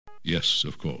Yes,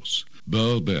 of course.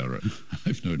 Burl Bearer.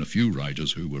 I've known a few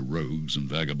writers who were rogues and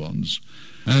vagabonds.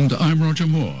 And I'm Roger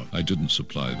Moore. I didn't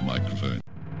supply the microphone.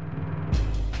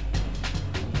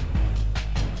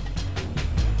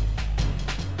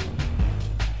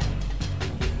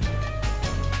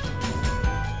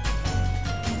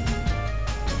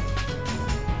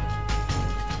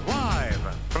 Live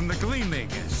from the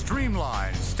gleaming,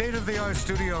 streamlined, state-of-the-art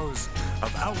studios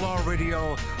of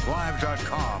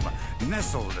OutlawRadioLive.com,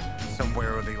 nestled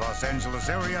somewhere in the Los Angeles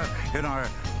area in our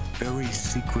very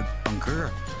secret bunker.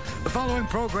 The following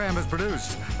program is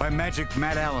produced by Magic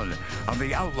Matt Allen on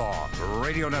the Outlaw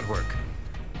Radio Network.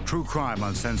 True crime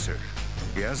uncensored.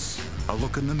 Yes, a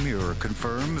look in the mirror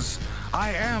confirms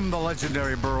I am the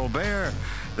legendary Burl Bear.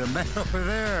 The man over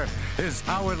there is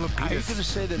Howard Lapidus. I was going to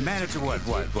say that manager.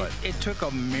 What? It took a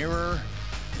mirror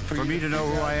For me to know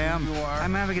who I am? You are.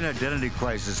 I'm having an identity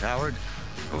crisis, Howard.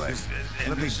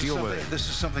 Let me deal with it. This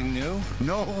is something new?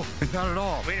 No, not at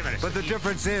all. Wait a minute. But the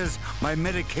difference is my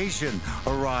medication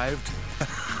arrived.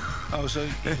 Oh, so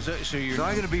you're. So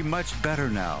I'm going to be much better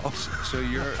now. So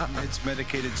it's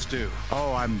medicated stew.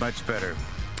 Oh, I'm much better.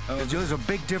 Oh, There's a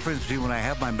big difference between when I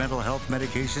have my mental health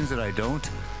medications and I don't.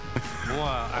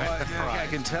 I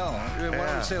can tell. Why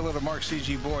don't we say hello to Mark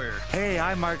C.G. Boyer? Hey,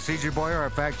 I'm Mark C.G. Boyer, our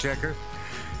fact checker.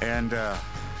 And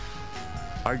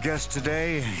our guest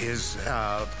today is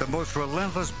the most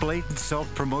relentless, blatant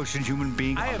self-promotion human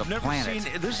being on the planet. I have never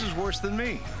seen. This is worse than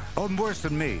me. Oh, worse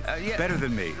than me. Yeah. Better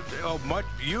than me. Oh, much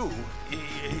you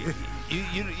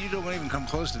don't even come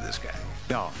close to this guy.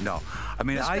 No. I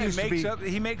mean, This I guy used to be.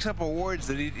 he makes up awards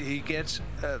that he gets.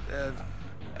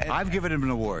 I've given him an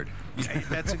award.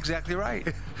 That's exactly right.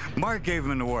 Mark gave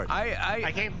him an award.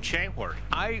 I gave him Jay Award.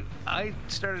 I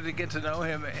started to get to know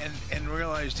him and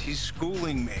realized he's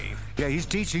schooling me. Yeah, he's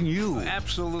teaching you.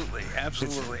 Absolutely.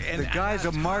 The guy's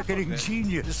a marketing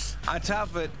genius. On top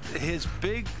of it,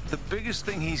 the biggest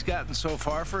thing he's gotten so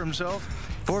far for himself,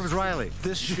 Forbes Riley.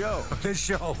 this show. This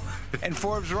show. And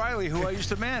Forbes Riley, who I used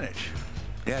to manage.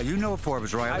 Yeah, you know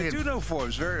Forbes Riley. I do know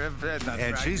Forbes.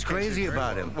 And she's crazy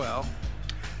about him. Well,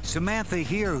 Samantha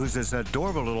here, who's this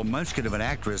adorable little munchkin of an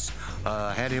actress,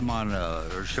 had him on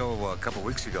her show a couple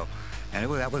weeks ago, and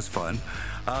that was fun.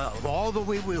 All the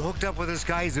way we hooked up with this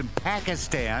guy. He's in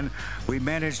Pakistan. We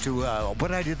managed to.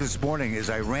 What I did this morning is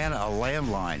I ran a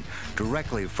landline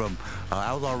directly from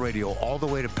Outlaw Radio all the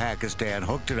way to Pakistan,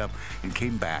 hooked it up, and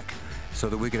came back, so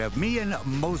that we could have me and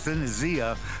Mohsen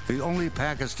Zia, the only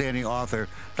Pakistani author,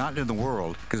 not in the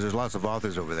world, because there's lots of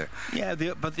authors over there. yeah,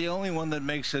 but the only one that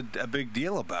makes a big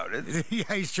deal about it.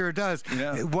 Yeah, he sure does.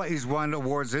 Yeah. He's won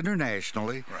awards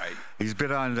internationally. Right. He's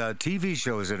been on TV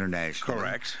shows internationally.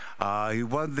 Correct. He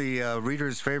won the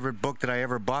Reader's Favorite Book That I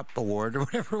Ever Bought award, or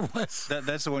whatever it was.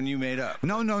 That's the one you made up.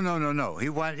 No. He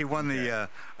won the.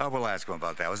 We'll ask him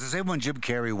about that. It was the same one Jim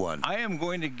Carrey won. I am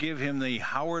going to give him the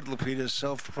Howard Lapidus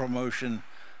Self-Promotion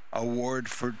Award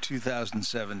for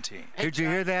 2017. Did you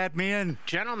hear that, Mian?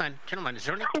 Gentlemen, is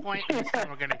there any point in this time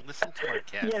we're going to listen to our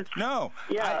guest? Yes. No.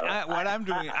 Yeah. What I'm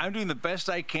doing the best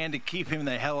I can to keep him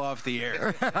the hell off the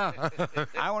air.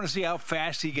 I want to see how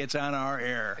fast he gets on our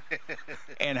air,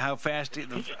 and how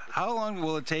long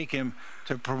will it take him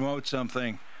to promote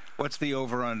something? What's the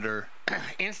over/under?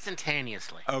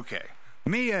 Instantaneously. Okay.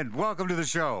 Mian, welcome to the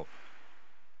show.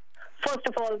 First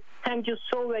of all, thank you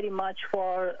so very much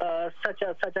for such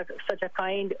a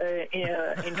kind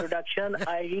introduction.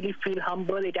 I really feel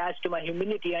humble. It adds to my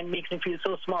humility and makes me feel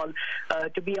so small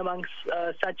to be amongst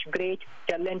such great,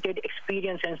 talented,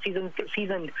 experienced, and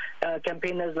seasoned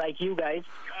campaigners like you guys.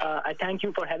 I thank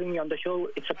you for having me on the show.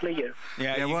 It's a pleasure.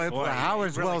 Yeah.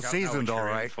 Howard's really well don't know seasoned, what all you're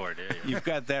in right. for, do you? You've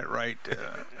got that right.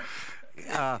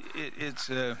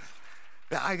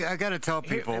 I got to tell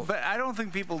people. But I don't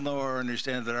think people know or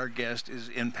understand that our guest is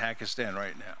in Pakistan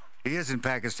right now. He is in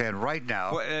Pakistan right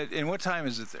now. And what time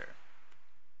is it there?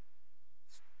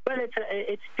 Well,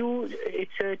 it's 2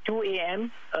 a.m.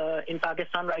 In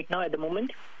Pakistan right now at the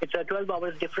moment. It's a 12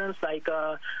 hours difference. Like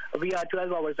we are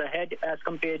 12 hours ahead as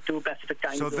compared to Pacific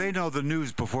time. So zone. they know the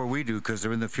news before we do because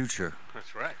they're in the future.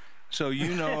 That's right. So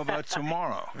you know about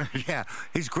tomorrow. Yeah,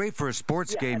 he's great for a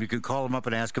sports game. You could call him up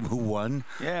and ask him who won.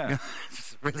 Yeah.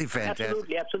 It's really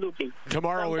fantastic. Absolutely.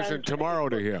 Tomorrow isn't tomorrow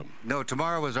to him. No,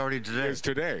 tomorrow is already today. It's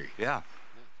today. Yeah.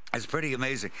 It's pretty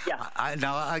amazing. Yeah.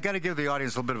 Now, I got to give the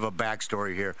audience a little bit of a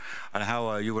backstory here on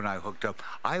how you and I hooked up.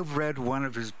 I read one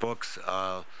of his books,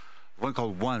 one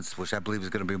called Once, which I believe is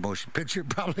going to be a motion picture,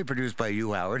 probably produced by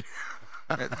you, Howard.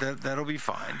 That'll be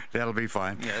fine. That'll be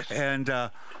fine. Yes. And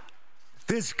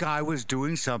this guy was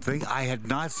doing something I had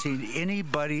not seen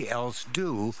anybody else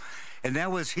do, and that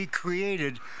was he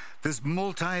created this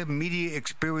multimedia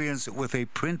experience with a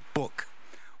print book,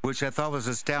 which I thought was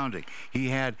astounding. He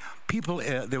had people,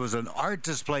 there was an art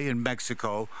display in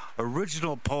Mexico,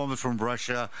 original poems from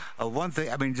Russia, one thing,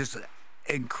 I mean, just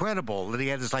incredible that he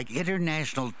had this like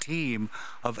international team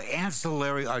of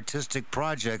ancillary artistic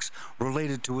projects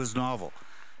related to his novel.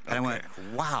 And I went,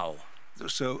 wow.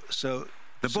 So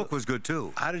The book was good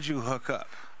too. how did you hook up?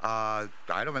 I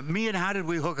don't know. Me and how did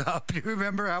we hook up? Do you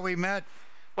remember how we met?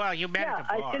 Well, you met Yeah, at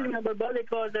the bar. I still remember. Well, it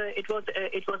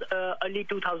was early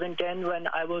 2010 when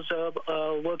I was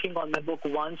working on my book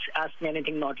Once, Ask Me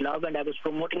Anything Not Love, and I was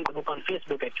promoting the book on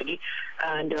Facebook actually.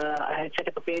 And I had set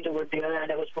up a page over there,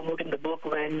 and I was promoting the book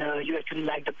when you actually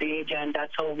liked the page, and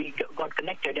that's how we got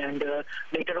connected. And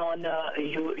later on,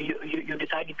 you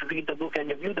decided to read the book and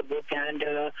review the book. And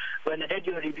when I read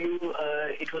your review,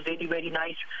 it was really very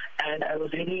nice, and I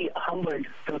was really humbled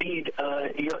to read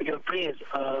your praise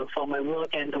for my work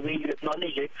and the way you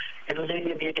acknowledge it. It was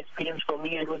really a great experience for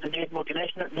me, and it was a great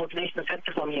motivational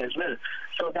factor for me as well.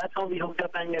 So that's how we hooked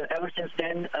up, and ever since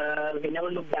then, we never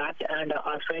looked back, and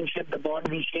our friendship, the bond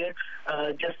we share,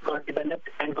 just got developed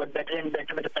and got better and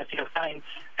better with the passage of time.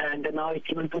 And now it's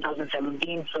even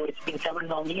 2017, so it's been 7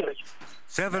 long years.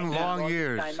 7 long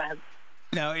years.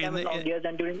 Now, 7 long years,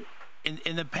 and during...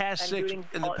 In the past And six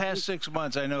during 6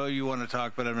 months, I know you want to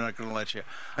talk, but I'm not going to let you.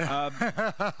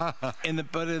 In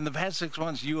the past 6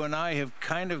 months, you and I have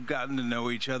kind of gotten to know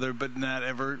each other, but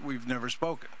we've never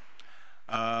spoken.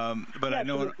 But I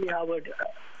know. Absolutely, Howard.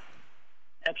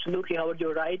 Absolutely, Howard.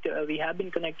 You're right. We have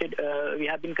been connected.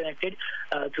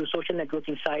 Through social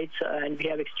networking sites, and we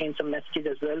have exchanged some messages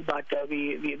as well. But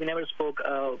we never spoke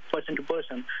person to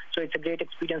person. So it's a great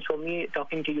experience for me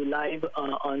talking to you live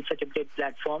on such a great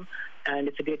platform, and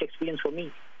it's a great experience for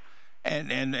me.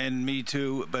 And me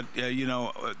too. But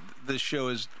this show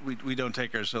is we don't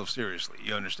take ourselves seriously.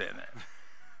 You understand that?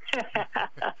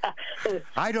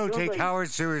 I don't take Howard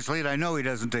seriously, and I know he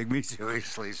doesn't take me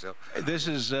seriously. So this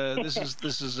is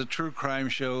a true crime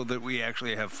show that we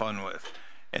actually have fun with,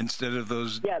 instead of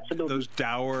those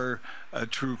dour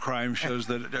true crime shows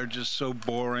that are just so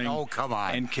boring. Oh, come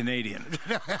on. And Canadian.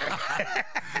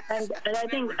 and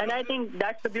I think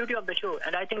that's the beauty of the show.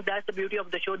 And I think that's the beauty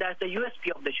of the show. That's the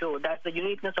USP of the show. That's the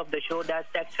uniqueness of the show. That's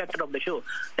the X factor of the show.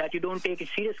 That you don't take it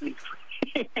seriously.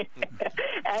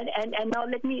 and now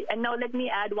let me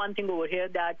add one thing over here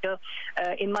that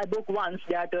in my book Once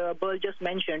that Burl just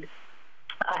mentioned.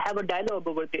 I have a dialogue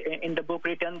in the book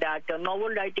written that novel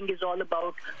writing is all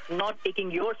about not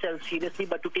taking yourself seriously,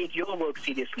 but to take your work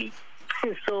seriously.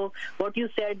 So what you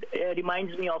said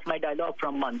reminds me of my dialogue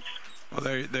from Months.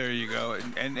 Well, there you go,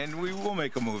 and we will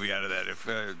make a movie out of that. If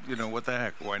what the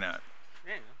heck, why not?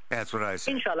 that's what I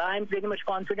say. Inshallah, I'm pretty much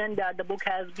confident that the book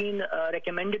has been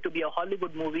recommended to be a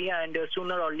Hollywood movie, and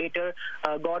sooner or later,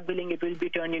 God willing, it will be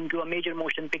turned into a major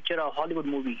motion picture, a Hollywood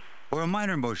movie. Or a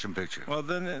minor motion picture. Well,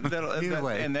 then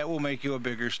that will make you a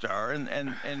bigger star,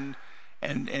 and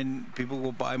people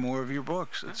will buy more of your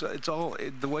books. It's all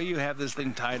the way you have this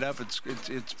thing tied up.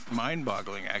 It's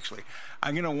mind-boggling, actually.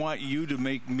 I'm going to want you to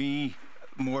make me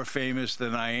more famous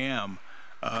than I am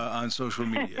on social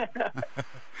media.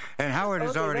 And Howard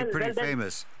is already pretty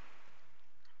famous.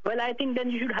 Well, I think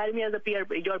then you should hire me as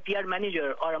your PR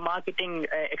manager or a marketing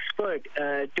expert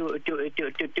to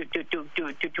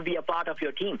be a part of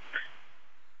your team.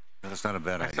 That's not a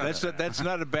bad idea. That's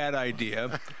not a bad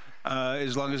idea.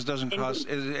 As long as it doesn't cost.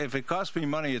 If it costs me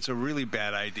money, it's a really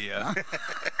bad idea.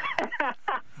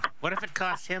 What if it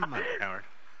costs him money, Howard?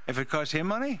 If it costs him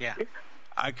money? Yeah.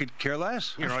 I could care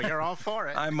less. You're all for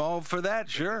it. I'm all for that,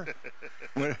 sure.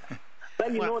 Well,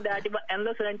 you know that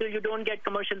unless and until you don't get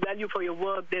commercial value for your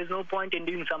work, there's no point in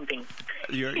doing something.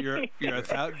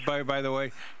 By the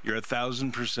way, you're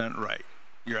 1,000% right.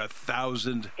 You're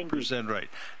 1,000% right.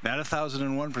 Not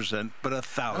 1,001%, but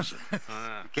 1,000.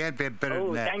 Can't be better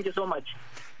than that. Thank you so much.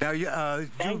 Now,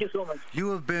 thank you so much. You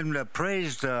have been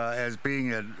praised as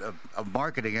being a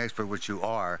marketing expert, which you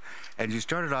are, and you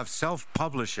started off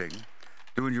self-publishing,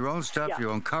 doing your own stuff, your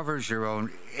own covers, your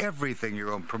own everything,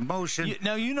 your own promotion.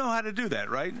 Now, you know how to do that,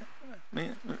 right?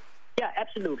 Yeah,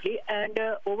 absolutely. And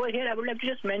over here, I would like to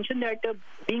just mention that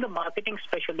being a marketing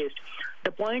specialist,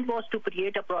 the point was to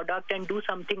create a product and do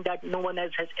something that no one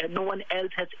else has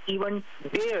even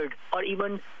dared or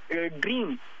even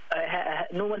dreamed.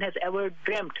 No one has ever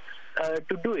dreamt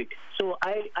to do it. So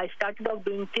I started off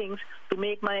doing things to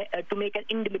make an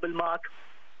indelible mark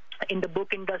in the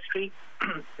book industry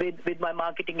with my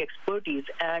marketing expertise,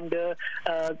 and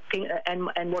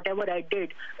whatever I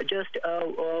did just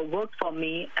worked for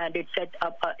me, and it set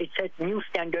new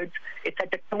standards. It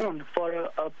set a tone for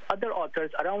other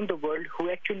authors around the world who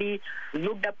actually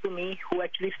looked up to me, who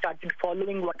actually started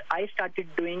following what I started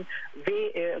doing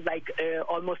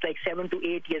almost like 7 to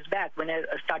 8 years back when I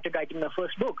started writing my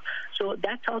first book. So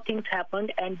that's how things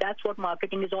happened, and that's what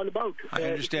marketing is all about. I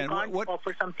understand. You can't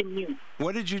offer something new.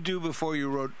 What did you do before you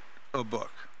wrote a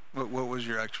book? What was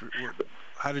your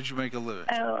how did you make a living?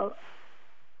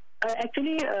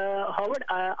 Actually, Howard,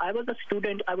 I was a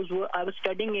student. I was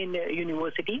studying in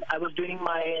university. I was doing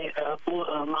my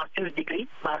master's degree,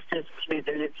 master's with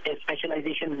a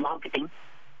specialization in marketing.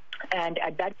 And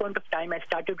at that point of time, I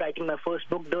started writing my first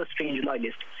book, The Strange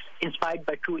Loyalist, inspired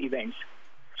by true events.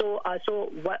 So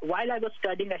while I was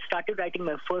studying, I started writing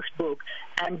my first book,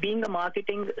 and being a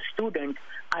marketing student,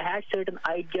 I had certain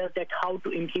ideas that how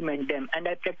to implement them, and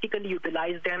I practically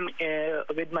utilized them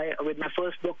with my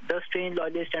first book, The Strange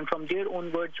Loyalist, and from there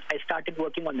onwards, I started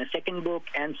working on the second book,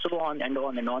 and so on and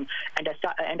on and on.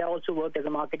 And I also worked as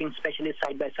a marketing specialist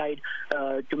side by side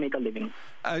to make a living.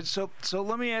 So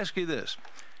let me ask you this: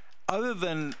 other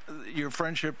than your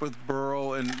friendship with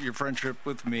Burl and your friendship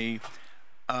with me,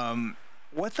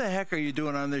 what the heck are you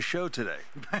doing on this show today?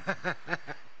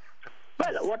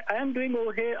 Well, what I am doing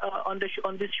over here on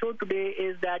this show today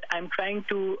is that I'm trying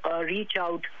to reach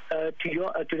out to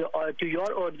your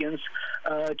audience,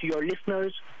 to your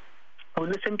listeners who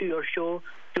listen to your show,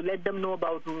 to let them know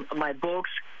about my books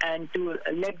and to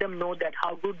let them know that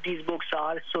how good these books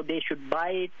are, so they should buy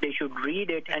it, they should read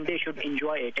it, and they should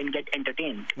enjoy it and get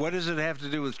entertained. What does it have to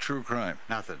do with true crime?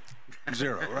 Nothing.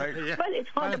 Zero, right? Yeah. Well, it's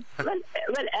not.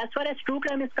 Well, as far as true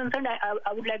crime is concerned,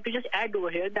 I would like to just add over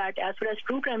here that as far as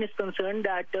true crime is concerned,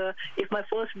 that if my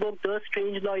first book, The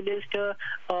Strange Loyalist,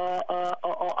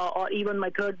 or even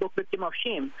my third book, Victim of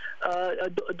Shame,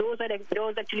 those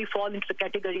actually fall into the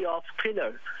category of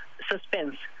thriller,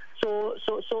 suspense. So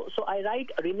I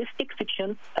write realistic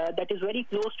fiction that is very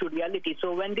close to reality.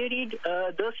 So when they read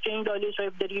The Strange Loyalist, or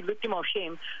if they read Victim of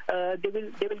Shame,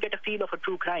 they will get a feel of a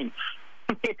true crime.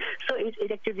 So it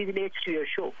actually relates to your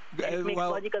show. It makes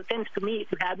logical sense to me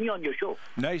to have me on your show.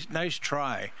 Nice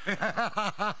try.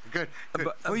 Good.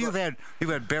 Well, you've had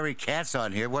Barry Katz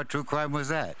on here. What true crime was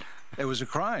that? It was a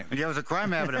crime. Yeah, it was a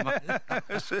crime happening.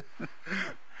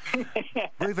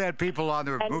 We've had people on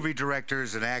there, movie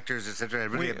directors and actors, etc.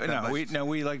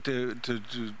 We like to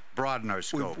broaden our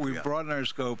scope. We broaden our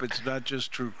scope. It's not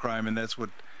just true crime, and that's what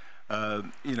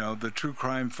the true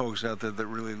crime folks out there that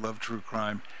really love true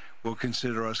crime will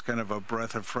consider us kind of a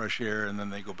breath of fresh air, and then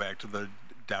they go back to the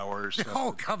dour stuff.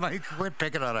 Oh, come on, quit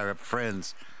picking on our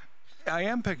friends. I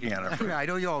am picking on our friends. I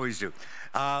know you always do.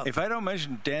 If I don't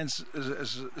mention Dan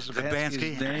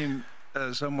Zubanski's name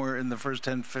somewhere in the first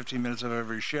 10, 15 minutes of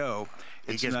every show,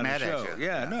 it's not a show. At you.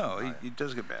 Yeah, he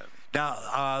does get mad at me.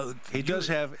 Now, he does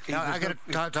have... I got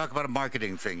to talk about a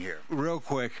marketing thing here. Real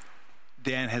quick,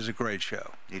 Dan has a great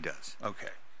show. He does. Okay.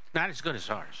 Not as good as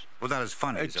ours. Well, not as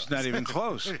funny as ours. It's not even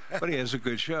close, but he has a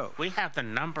good show. We have the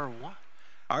number one.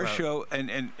 Our show,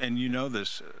 and you know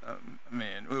this,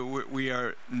 man, we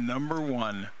are number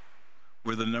one.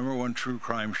 We're the number one true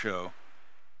crime show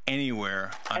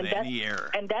anywhere on any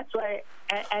air. And that's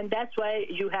why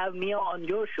you have Mia on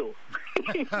your show.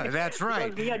 That's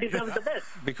right. Because Mia deserves the best.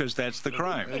 Because that's the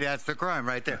crime. That's the crime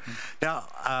right there. Now,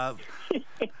 I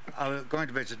was going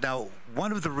to mention,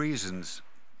 one of the reasons,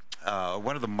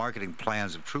 one of the marketing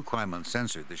plans of True Crime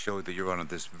Uncensored, the show that you're on at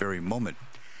this very moment,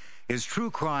 is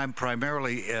true crime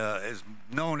primarily is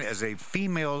known as a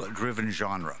female-driven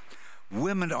genre.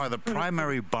 Women are the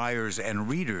primary buyers and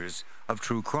readers of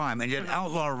true crime, and yet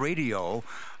Outlaw Radio,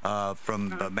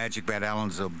 from Magic Matt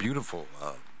Allen's beautiful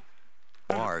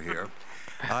bar here,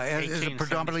 is a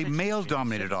predominantly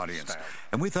male-dominated audience.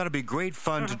 And we thought it'd be great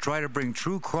fun to try to bring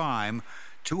true crime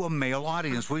to a male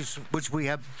audience, which we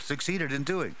have succeeded in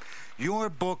doing. Your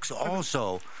books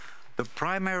also, the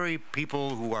primary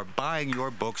people who are buying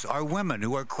your books are women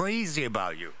who are crazy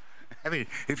about you. I mean,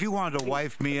 if you wanted to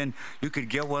wife me in, you could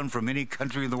get one from any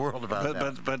country in the world about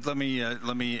that. But let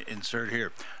me insert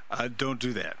here. Don't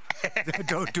do that.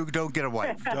 don't get a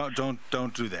wife.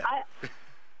 Don't do that.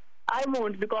 I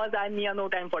won't, because I'm Mia No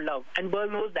Time for Love, and Burl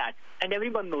knows that, and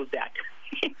everyone knows that.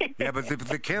 Yeah, but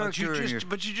the character.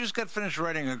 But you just got finished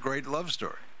writing a great love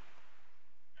story.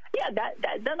 Yeah,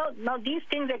 now these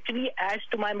things actually adds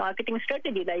to my marketing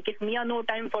strategy. Like if Mia No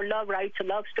Time for Love writes a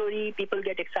love story, people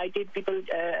get excited. People,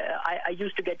 I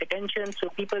used to get attention, so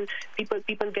people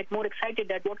get more excited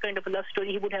that what kind of a love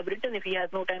story he would have written if he has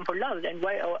no time for love, and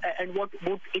why, and what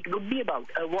would it be about?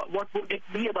 What would it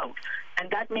be about? And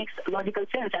that makes logical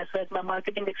sense as far as my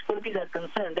marketing expertise are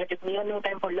concerned. That if Mia No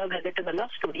Time for Love has written a love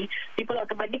story, people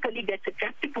automatically get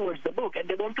attracted towards the book, and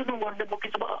they want to know what the book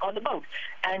is all about.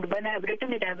 And when I have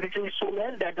written it so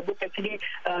well that the book actually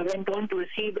went on to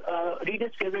receive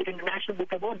Reader's Favorite International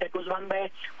Book Award that was won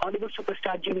by Hollywood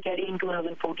superstar Jim Carrey in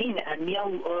 2014, and Mia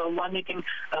won it in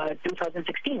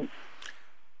 2016.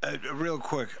 Real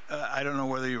quick, I don't know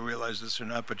whether you realize this or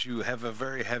not, but you have a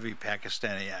very heavy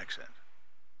Pakistani accent.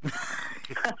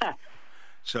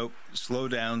 So slow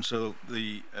down so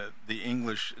the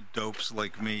English dopes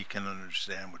like me can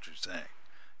understand what you're saying.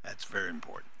 That's very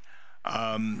important.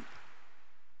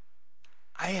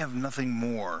 I have nothing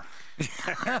more.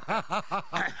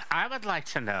 I would like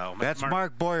to know. That's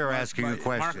Mark Boyer asking a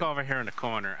question. Mark over here in the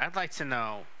corner. I'd like to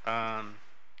know,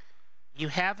 you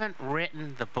haven't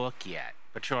written the book yet,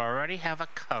 but you already have a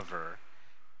cover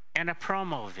and a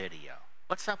promo video.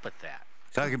 What's up with that?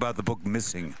 Talking about the book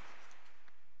Missing.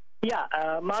 Yeah,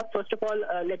 Mark, first of all,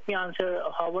 let me answer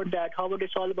Howard that Howard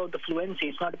is all about the fluency.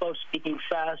 It's not about speaking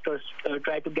fast or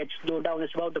try to get slowed down.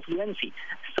 It's about the fluency.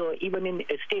 So even in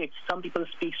States, some people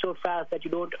speak so fast that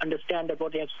you don't understand that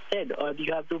what they have said, or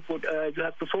you have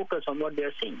to focus on what they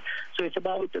are saying. So it's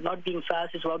about not being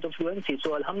fast. It's about the fluency.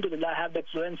 So alhamdulillah, I have that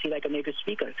fluency like a native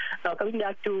speaker. Now coming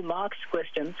back to Mark's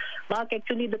question, Mark,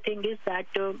 actually the thing is that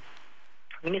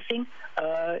Missing,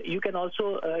 you can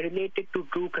also relate it to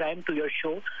true crime to your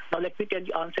show. Now let me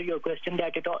answer your question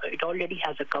that it already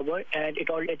has a cover and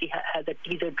it already has a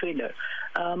teaser trailer.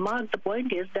 Mark, the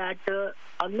point is that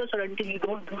unless or until you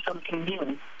don't do something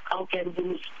new, how can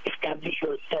you establish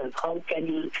yourself? How can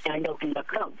you stand out in the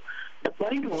crowd? The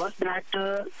point was that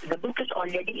the book is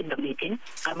already in the making.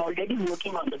 I'm already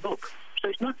working on the book. So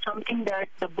it's not something that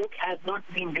the book has not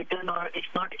been written or it's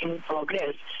not in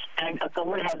progress and a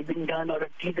cover has been done or a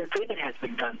teaser trailer has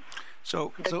been done.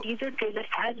 So the teaser trailer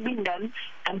has been done,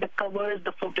 and the covers,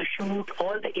 the photo shoot,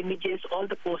 all the images, all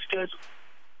the posters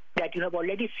that you have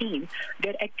already seen,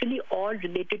 they're actually all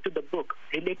related to the book,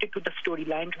 related to the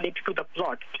storyline, related to the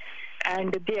plot.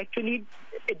 And they actually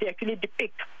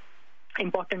depict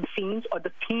important scenes or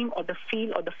the theme or the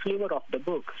feel or the flavor of the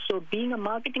book. So being a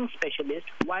marketing specialist,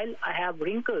 while I have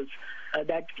Wrinkles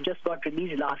that just got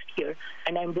released last year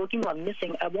and I'm working on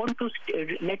Missing, I want to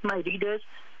let my readers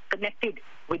connected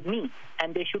with me,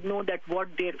 and they should know that what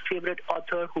their favorite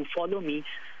author who follow me,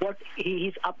 what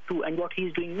he's up to and what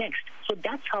he's doing next. So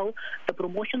that's how the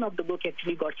promotion of the book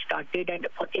actually got started, and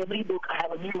for every book I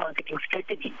have a new marketing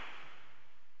strategy.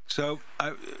 So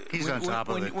he's on top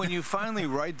of it. When you finally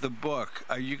write the book,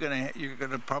 you're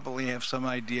gonna probably have some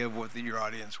idea of what your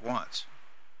audience wants.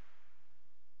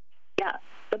 Yeah,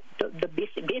 but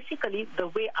basically the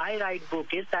way I write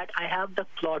book is that I have the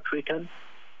plot written,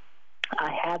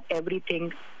 I have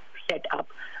everything set up.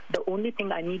 The only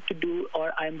thing I need to do,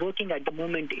 or I'm working at the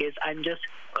moment, is I'm just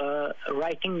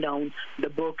writing down the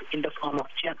book in the form of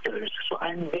chapters. So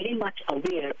I'm very much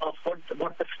aware of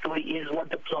what the story is, what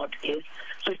the plot is.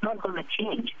 So it's not going to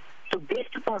change. So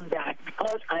based upon that,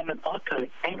 because I'm an author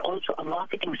and also a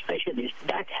marketing specialist,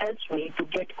 that helps me to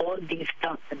get all these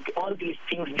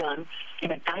things done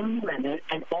in a timely manner,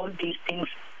 and all these things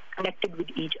connected with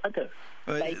each other.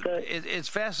 It's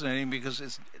fascinating because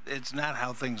it's not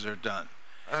how things are done.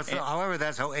 However,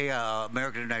 that's how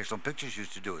American International Pictures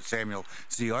used to do it. Samuel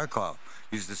C. Arkoff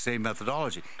used the same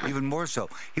methodology, even more so.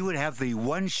 He would have the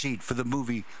one sheet for the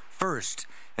movie first,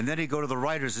 and then he'd go to the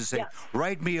writers and say,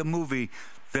 write me a movie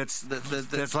that's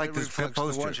like this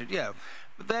poster. Yeah,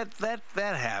 but that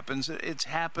happens. It's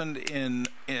happened in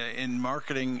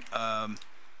marketing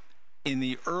in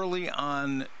the early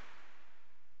on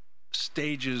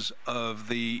stages of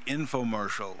the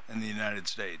infomercial in the United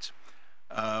States.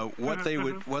 What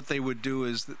they would do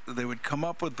is they would come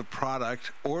up with the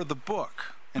product or the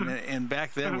book, and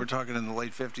back then we're talking in the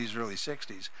late 50s, early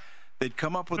 60s. They'd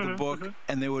come up with the book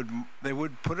and they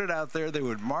would put it out there. They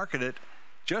would market it,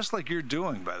 just like you're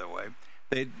doing, by the way.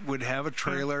 They would have a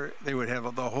trailer. They would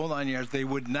have the whole 9 yards. They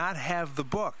would not have the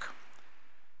book.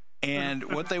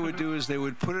 And what they would do is they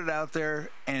would put it out there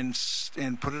and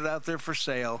put it out there for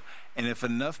sale. And if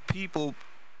enough people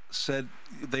said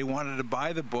they wanted to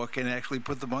buy the book and actually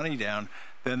put the money down,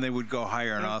 then they would go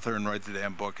hire an author and write the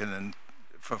damn book and then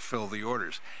fulfill the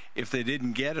orders. If they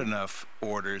didn't get enough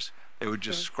orders, they would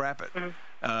just scrap it.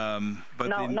 But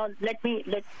now let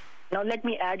Now, let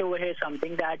me add over here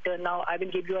something that now I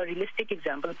will give you a realistic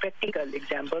example, practical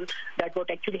example, that what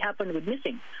actually happened with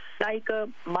Missing. Like,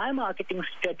 my marketing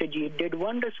strategy did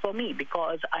wonders for me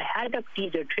because I had a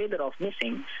teaser trailer of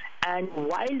Missing, and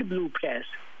Wild Blue Press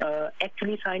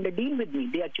actually signed a deal with me.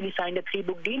 They actually signed a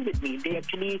 3-book deal with me. They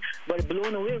actually were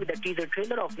blown away with the teaser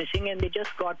trailer of Missing, and they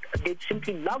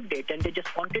simply loved it, and they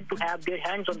just wanted to have their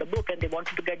hands on the book, and they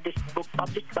wanted to get this book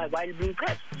published by Wild Blue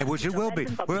Press. Which it will be.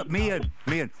 Well, Mian,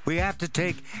 we have to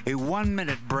take a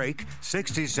 1-minute break,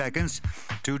 60 seconds,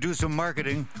 to do some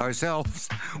marketing ourselves.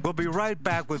 We'll be right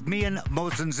back with Mian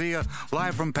Mohsen Zia,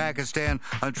 live from Pakistan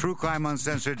on True Crime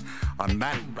Uncensored on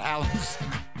Matt Allen's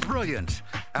brilliant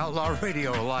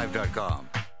OutlawRadioLive.com.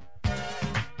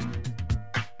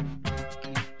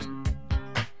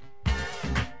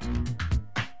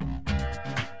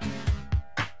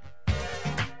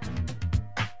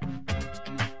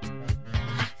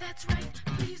 That's right,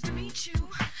 pleased to meet you.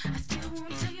 I still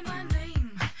won't tell you my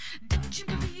name. Don't you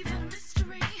believe in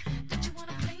mystery? Don't you want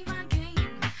to play my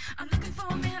game? I'm looking for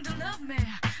a man to love me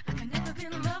like I've never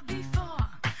been loved before.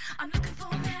 I'm looking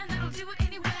for a man that'll do it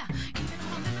anywhere, even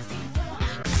on a limousine floor.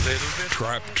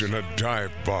 Trapped in a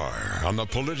dive bar on the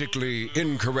politically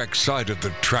incorrect side of the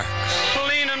tracks.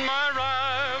 Cleaning my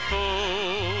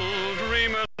rifle,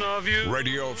 dreaming of you.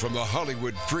 Radio from the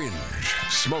Hollywood fringe.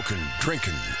 Smoking,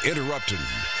 drinking, interrupting.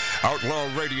 Outlaw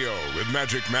Radio with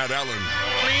Magic Matt Allen.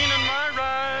 Cleaning my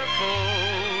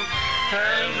rifle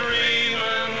and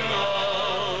dreaming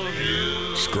of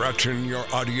you. Scratching your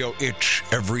audio itch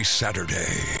every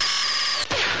Saturday.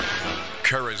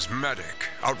 Charismatic,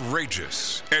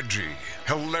 outrageous, edgy,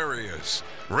 hilarious.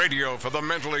 Radio for the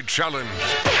mentally challenged.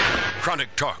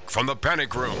 Chronic talk from the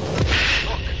panic room.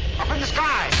 Look, up in the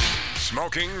sky.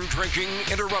 Smoking, drinking,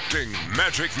 interrupting.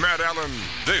 Magic Matt Allen.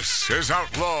 This is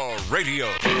Outlaw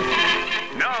Radio.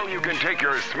 Now you can take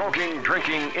your smoking,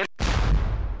 drinking,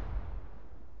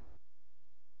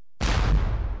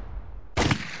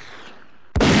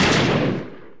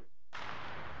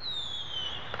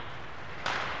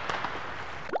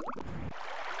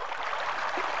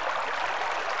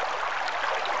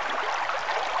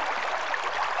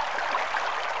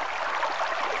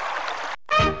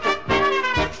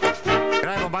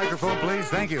 Microphone, please.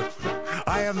 Thank you.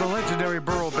 I am the legendary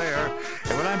Burl Bear,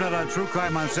 and when I'm not on True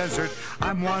Crime Uncensored,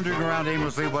 I'm wandering around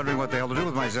aimlessly wondering what the hell to do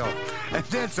with myself. And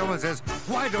then someone says,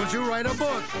 why don't you write a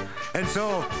book? And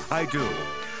so I do.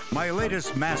 My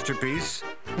latest masterpiece,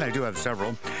 and I do have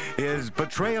several, is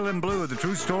Betrayal in Blue, the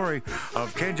true story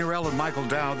of Ken Urell and Michael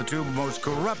Dow, the two most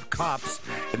corrupt cops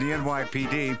in the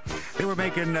NYPD. They were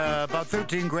making about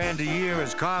 $13,000 a year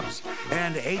as cops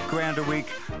and $8,000 a week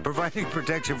providing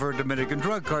protection for a Dominican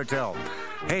drug cartel.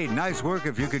 Hey, nice work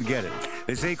if you can get it.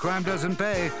 They say crime doesn't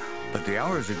pay, but the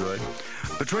hours are good.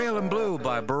 Betrayal in Blue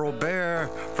by Burl Bear,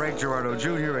 Frank Girardo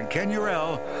Jr., and Ken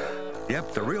Urell.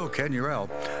 Yep, the real Ken Urell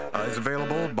is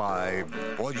available by,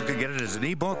 well, you can get it as an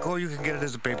ebook, or you can get it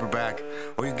as a paperback,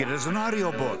 or you can get it as an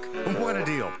audiobook. What a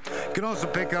deal. You can also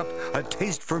pick up A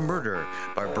Taste for Murder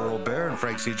by Burl Bear and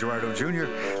Frank C. Girardo Jr.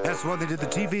 That's the one they did the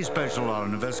TV special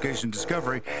on, Investigation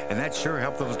Discovery, and that sure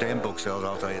helped those damn book sales,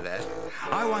 I'll tell you that.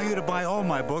 I want you to buy all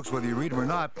my books, whether you read them or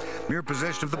not. Mere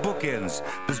possession of the bookends.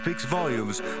 This speaks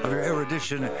volumes of your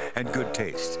erudition and good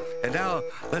taste. And now,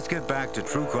 let's get back to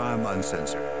True Crime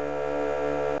Uncensored.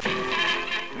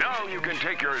 Now you can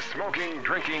take your smoking,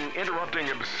 drinking, interrupting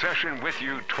obsession with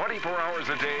you 24 hours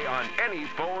a day on any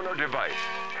phone or device.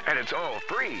 And it's all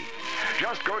free.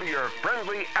 Just go to your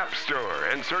friendly app store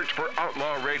and search for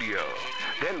Outlaw Radio.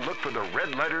 Then look for the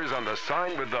red letters on the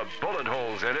sign with the bullet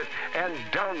holes in it and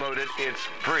download it. It's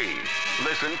free.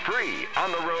 Listen free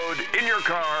on the road, in your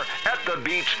car, at the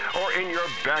beach, or in your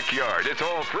backyard. It's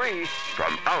all free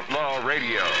from Outlaw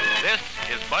Radio. This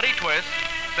is Buddy Twist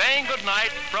saying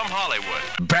goodnight from Hollywood.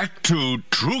 Back to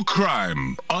True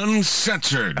Crime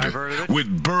Uncensored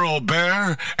with Burl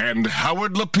Bear and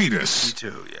Howard Lapidus. Me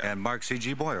too, yeah. And Mark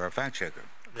C.G. Boyer, our fact checker.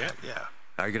 Yeah.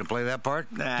 Are you going to play that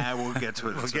part? Nah, we'll get to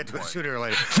it. We'll get to it sooner or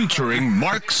later. Featuring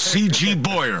Mark C.G.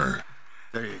 Boyer.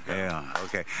 There you go. Yeah,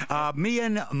 okay.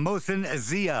 Mian Mohsen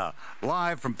Zia,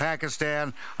 live from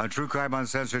Pakistan on True Crime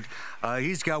Uncensored.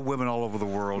 He's got women all over the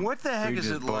world. What the heck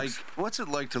is it like? Books. What's it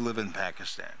like to live in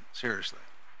Pakistan? Seriously.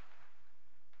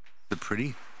 The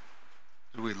pretty?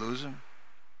 Did we lose him?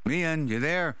 Mian, you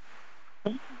there?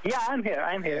 Yeah, I'm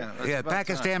here. Yeah,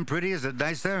 Pakistan pretty? Is it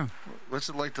nice there? What's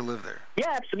it like to live there?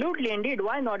 Yeah, absolutely, indeed.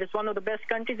 Why not? It's one of the best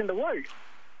countries in the world.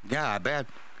 Yeah, I bet.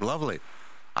 Lovely.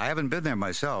 I haven't been there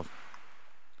myself.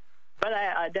 Well,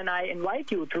 then I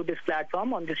invite you through this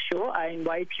platform on this show. I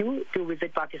invite you to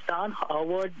visit Pakistan.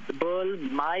 Howard, Burl,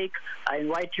 Mike, I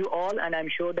invite you all, and I'm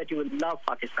sure that you will love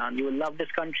Pakistan. You will love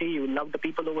this country. You will love the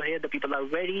people over here. The people are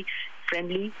very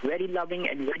friendly, very loving,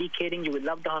 and very caring. You will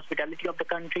love the hospitality of the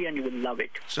country, and you will love it.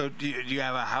 So do you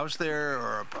have a house there,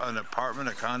 or an apartment,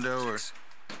 a condo, or?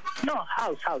 No,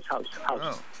 house.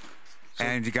 Oh.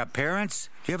 And you got parents?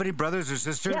 Do you have any brothers or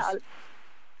sisters?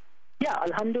 Yeah,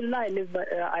 Alhamdulillah,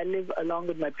 I live along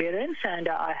with my parents, and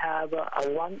I have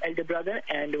one elder brother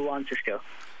and one sister.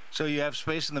 So you have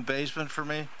space in the basement for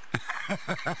me?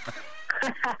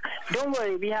 Don't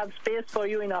worry, we have space for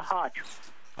you in our heart.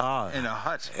 In a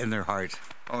hut? In their heart.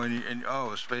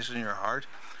 Oh, space in your heart?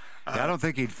 I don't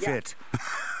think he'd fit.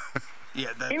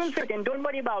 Yeah, he will fit in. Don't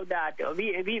worry about that.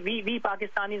 We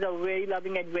Pakistanis are very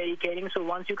loving and very caring. So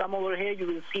once you come over here, you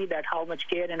will see that how much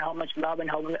care and how much love and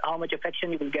how much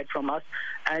affection you will get from us,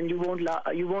 and you won't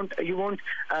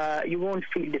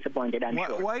feel disappointed. I'm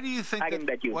sure. Why do you think I can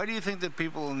bet you. Why do you think that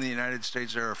people in the United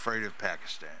States are afraid of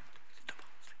Pakistan?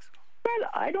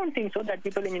 Well, I don't think so that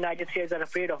people in the United States are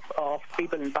afraid of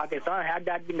people in Pakistan. Had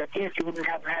that been the case, you wouldn't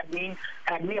have had me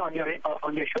on your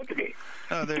show today.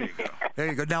 Oh, there you go. There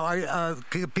you go. Now,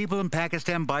 can people in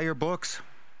Pakistan buy your books?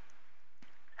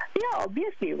 Yeah,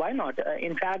 obviously. Why not?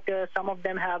 In fact, some of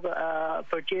them have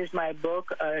purchased my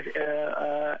book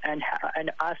and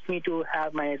asked me to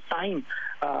have my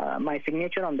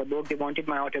signature on the book. They wanted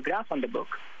my autograph on the book.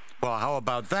 Well, how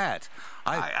about that?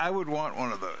 I would want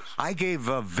one of those. I gave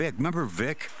Vic, remember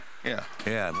Vic? Yeah.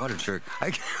 Yeah, what a jerk.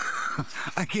 I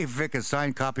gave Vic a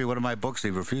signed copy of one of my books.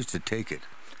 He refused to take it.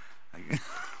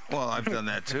 Well, I've done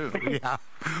that too. Yeah.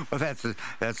 Well, that's the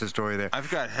story there.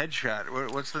 I've got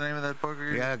Headshot. What's the name of that book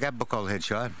again? Yeah, I got a book called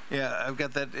Headshot. Yeah, I've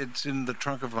got that. It's in the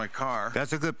trunk of my car.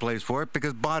 That's a good place for it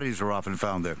because bodies are often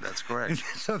found there. That's correct.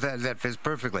 So that fits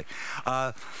perfectly.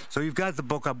 So you've got the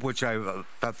book up, which I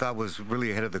thought was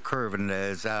really ahead of the curve. And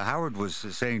as Howard was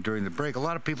saying during the break, a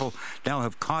lot of people now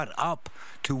have caught up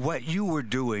to what you were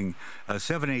doing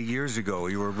 7-8 years ago.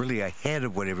 You were really ahead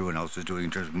of what everyone else was doing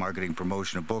in terms of marketing,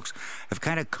 promotion of books. Have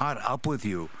kind of caught up with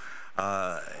you.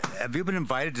 Have you been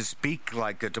invited to speak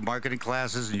to marketing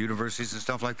classes and universities and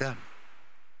stuff like that?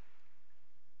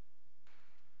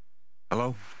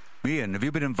 Hello? Ian, have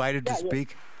you been invited to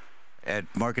speak at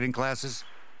marketing classes?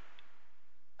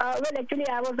 Well, actually,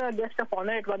 I was a guest of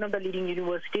honor at one of the leading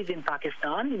universities in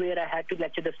Pakistan, where I had to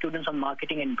lecture the students on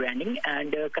marketing and branding.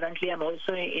 And currently, I'm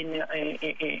also in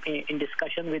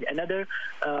discussion with another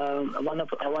a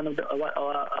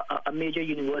major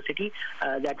university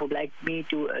that would like me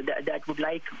to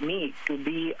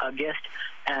be a guest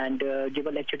and give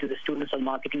a lecture to the students on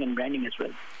marketing and branding as well.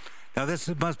 Now, this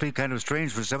must be kind of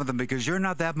strange for some of them because you're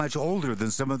not that much older than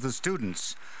some of the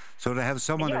students. So to have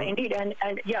someone... Yeah, indeed. And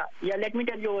let me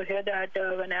tell you over here that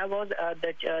when I was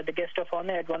the guest of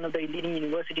honor at one of the leading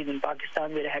universities in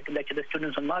Pakistan where I had to lecture the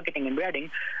students on marketing and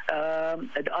branding,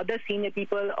 the other senior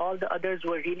people, all the others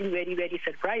were really very, very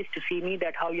surprised to see me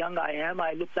that how young I am.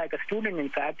 I look like a student, in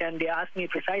fact, and they asked me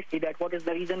precisely that what is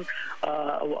the reason,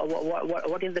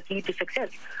 what is the key to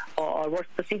success or what's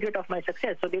the secret of my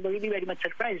success. So they were really very much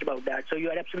surprised about that. So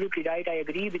you are absolutely right. I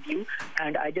agree with you.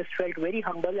 And I just felt very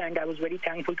humble and I was very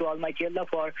thankful to Almighty Allah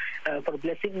for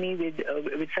blessing me with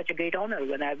such a great honor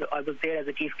when I was there as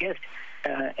a chief guest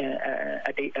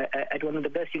at one of the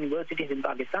best universities in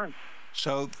Pakistan.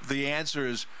 So the answer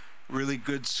is really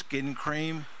good skin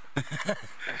cream.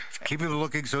 Keep him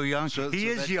looking so young. He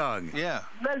is young. Yeah.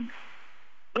 Well,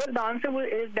 the answer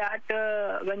is that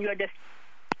when you are just...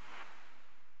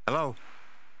 Hello?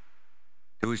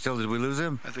 Did we lose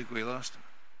him? I think we lost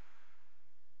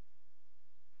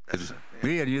him.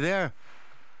 Ian, you there?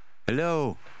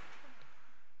 Hello?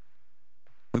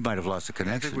 We might have lost the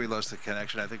connection. I think we lost the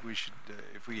connection. I think we should,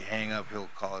 if we hang up, he'll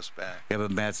call us back. Yeah,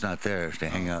 but Matt's not there to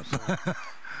hang up.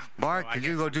 Mark, could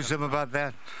you go do something about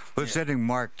that? We're sending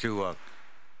Mark to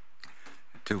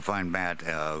find Matt,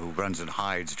 who runs and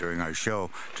hides during our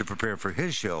show, to prepare for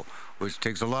his show, which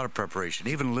takes a lot of preparation.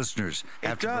 Even listeners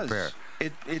have to prepare.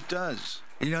 It does.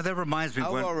 You know, that reminds me...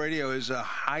 Outlaw Radio is a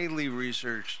highly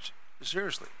researched,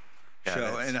 seriously,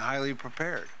 show and highly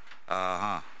prepared.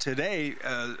 Uh-huh. Today,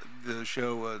 the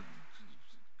show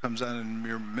comes on in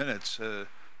mere minutes,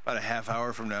 about a half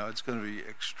hour from now. It's going to be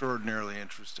extraordinarily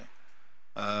interesting.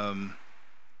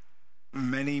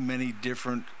 Many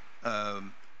different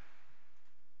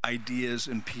ideas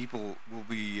and people will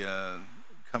be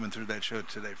coming through that show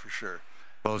today for sure.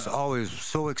 Well, it's always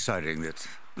so exciting that...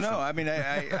 No, I mean,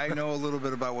 I know a little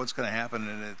bit about what's going to happen,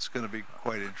 and it's going to be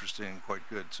quite interesting and quite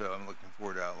good, so I'm looking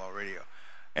forward to Outlaw Radio.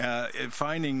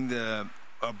 Finding the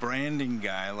a branding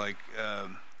guy like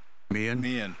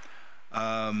Meehan,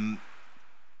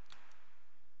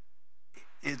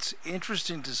 it's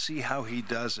interesting to see how he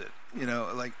does it. You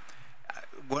know, like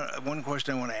one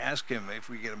question I want to ask him if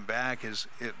we get him back is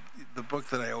the book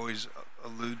that I always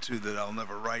allude to that I'll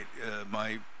never write,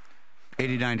 my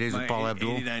 89 Days with Paul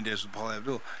Abdul. 89 Days with Paul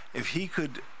Abdul. If he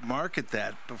could market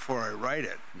that before I write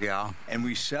it, yeah, and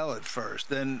we sell it first,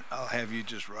 then I'll have you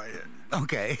just write it.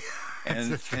 Okay.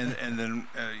 And then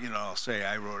you know, I'll say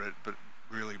I wrote it, but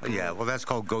really. Yeah, well, that's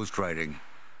called ghostwriting.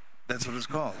 That's what it's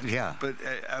called. Yeah. But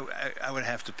I would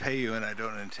have to pay you, and I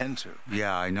don't intend to.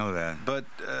 Yeah, I know that. But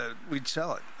we'd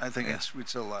sell it. I think we'd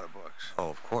sell a lot of books. Oh,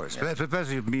 of course. Yeah. But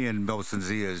especially if me and Melson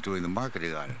Zia is doing the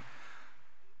marketing on it.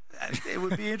 It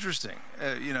would be interesting,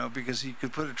 you know, because he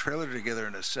could put a trailer together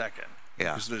in a second.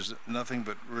 Yeah. Because there's nothing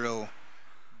but real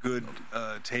good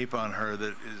tape on her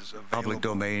that is available. Public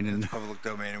domain. It's public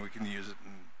domain, and we can use it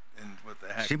and what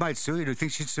the heck. She might sue you. Do you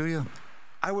think she'd sue you?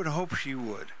 I would hope she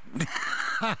would.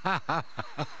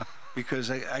 Because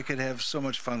I could have so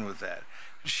much fun with that.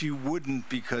 She wouldn't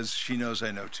because she knows I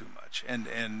know too much. And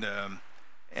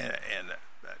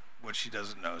what she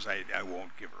doesn't know is I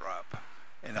won't give her up.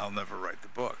 And I'll never write the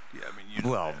book. Yeah, I mean, you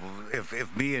know well, that.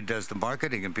 if Mia does the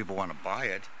marketing and people want to buy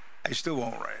it, I still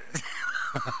won't write it.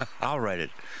 I'll write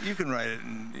it. You can write it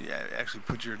and actually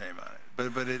put your name on it.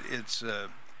 But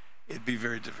it'd be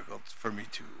very difficult for me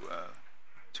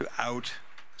to out,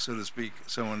 so to speak,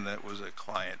 someone that was a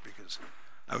client, because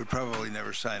I would probably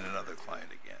never sign another client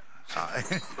again.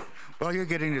 So. Well, you're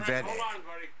getting to that. Hold on,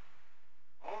 buddy.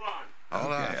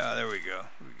 Hold on. Okay, there we go.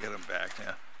 We get him back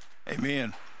now. Hey,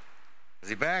 Meehan. Is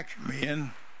he back?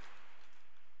 Meehan?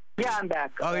 Yeah, I'm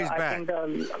back. Oh, he's back.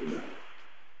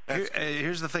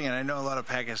 Here's the thing, and I know a lot of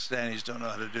Pakistanis don't know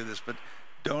how to do this, but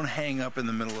don't hang up in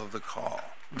the middle of the call.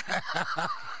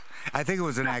 I think it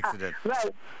was an accident. Well,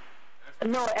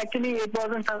 no, actually, it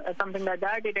wasn't something like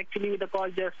that. It actually, the call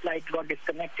just got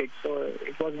disconnected, so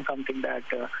it wasn't something that.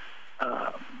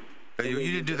 You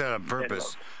didn't do that on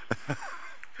purpose.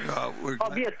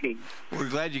 Obviously. We're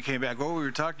glad you came back. What we were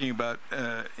talking about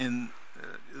in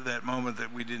that moment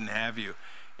that we didn't have you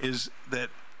is that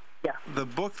the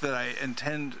book that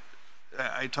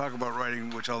I talk about writing,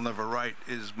 which I'll never write,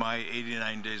 is my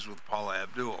 89 Days with Paula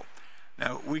Abdul.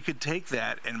 Now, we could take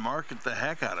that and market the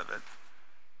heck out of it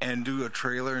and do a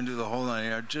trailer and do the whole 9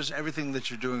 yards, just everything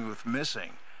that you're doing with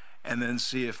Missing, and then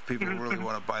see if people really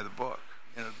want to buy the book.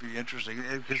 You know, it'd be interesting.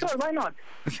 Sure, why not?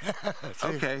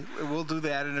 Okay, we'll do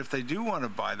that, and if they do want to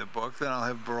buy the book, then I'll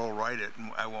have Burl write it,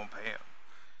 and I won't pay him.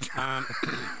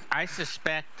 I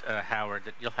suspect, Howard,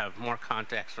 that you'll have more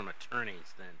contacts from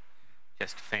attorneys than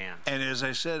just fans. And as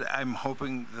I said, I'm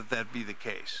hoping that be the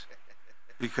case,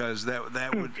 because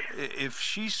that would, if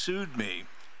she sued me,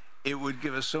 it would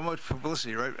give us so much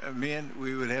publicity, right? Man,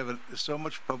 we would have so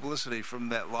much publicity from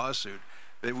that lawsuit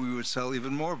that we would sell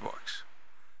even more books.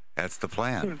 That's the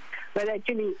plan. Well,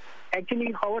 actually,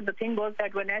 Howard, the thing was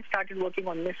that when I started working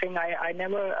on Missing, I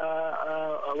never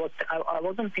I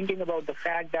wasn't thinking about the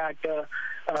fact that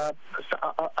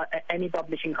any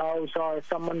publishing house or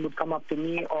someone would come up to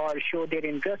me or show their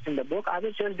interest in the book. I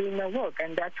was just doing my work,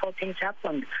 and that's how things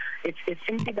happened. It's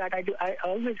simply that I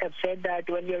always have said that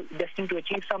when you're destined to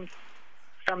achieve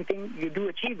something, you do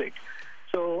achieve it.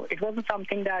 So it wasn't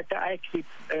something that I actually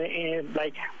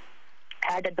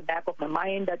had at the back of my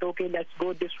mind that, okay, let's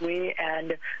go this way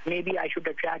and maybe I should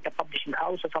attract a publishing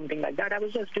house or something like that. I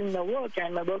was just doing my work,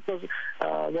 and my work was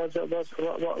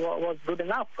good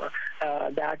enough,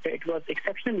 that it was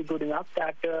exceptionally good enough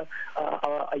that a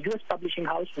U.S. publishing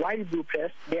house, Wild Blue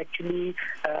Press, they actually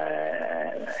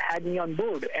had me on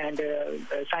board and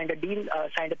signed a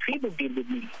 3-book deal with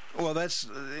me. Well, that's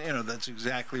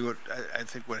exactly what I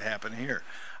think would happen here.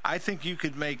 I think you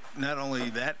could make not only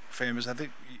that famous, I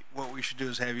think what we should do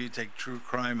is have you take True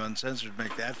Crime Uncensored,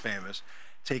 make that famous,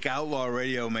 take Outlaw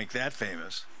Radio, make that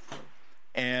famous,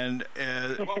 and...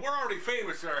 well, we're already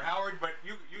famous there, Howard, but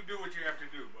you do what you have to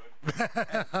do,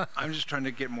 bud. I'm just trying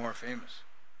to get more famous.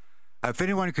 If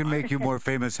anyone could make you more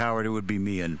famous, Howard, it would be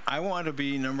Meehan. I want to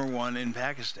be number 1 in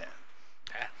Pakistan.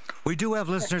 We do have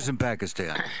listeners in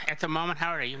Pakistan. At the moment,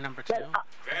 Howard, are you number 2? That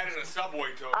and a subway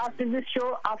token.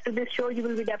 After this show, you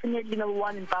will be definitely number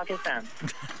 1 in Pakistan.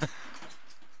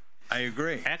 I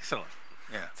agree. Excellent.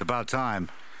 Yeah. It's about time.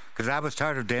 Because I was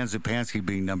tired of Dan Zupansky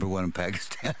being number 1 in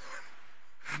Pakistan.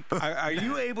 Are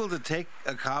you able to take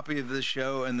a copy of this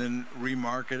show and then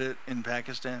remarket it in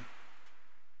Pakistan?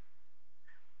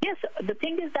 Yes, the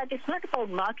thing is that it's not about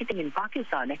marketing in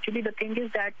Pakistan. Actually, the thing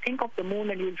is that think of the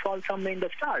moon and you'll fall somewhere in the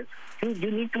stars.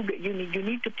 You need to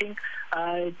think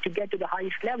to get to the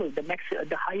highest level, the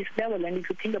highest level. And if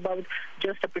you think about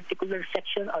just a particular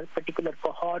section or a particular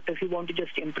cohort, if you want to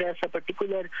just impress a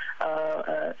particular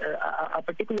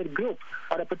group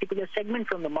or a particular segment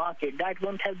from the market, that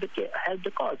won't help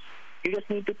the cause. You just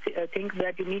need to think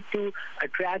that you need to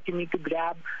attract, you need to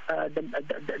grab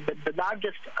the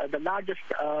largest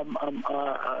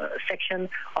section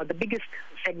or the biggest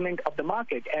segment of the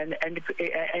market, and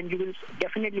you will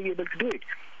definitely be able to do it.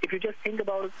 If you just think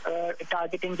about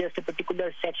targeting just a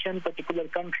particular section, particular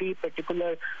country,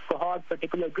 particular cohort,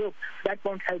 particular group, that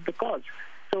won't help the cause.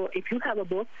 So if you have a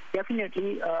book,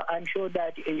 definitely, I'm sure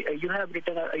that you have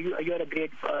written.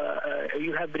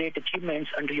 You have great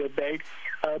achievements under your belt.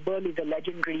 Burl is a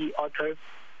legendary author.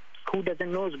 Who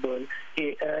doesn't know Burl?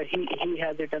 He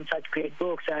has written such great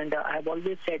books, and I have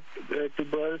always said to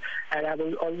Burl, and I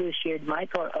will always share my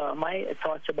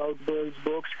thoughts about Burl's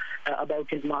books, about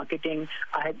his marketing.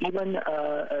 I have even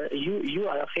you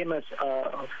are a famous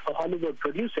Hollywood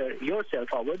producer yourself,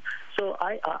 Howard. So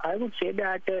I would say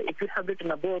that if you have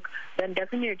written a book, then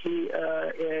definitely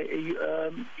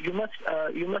you must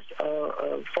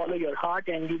follow your heart,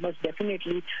 and you must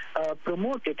definitely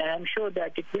promote it. And I'm sure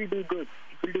that it will do good.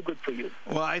 Will do good for you.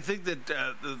 Well, I think that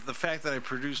the fact that I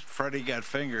produced Freddy Got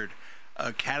Fingered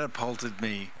catapulted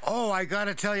me. Oh, I got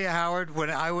to tell you, Howard,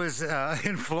 when I was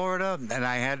in Florida and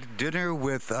I had dinner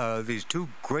with these two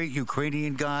great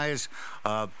Ukrainian guys,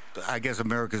 I guess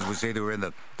Americans would say they were in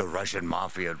the Russian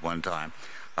mafia at one time.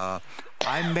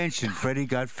 I mentioned Freddy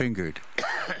Got Fingered,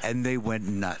 and they went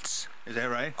nuts. Is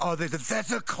that right? Oh,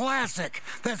 that's a classic.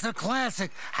 That's a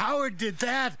classic. Howard did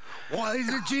that. Well, he's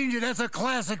a genius. That's a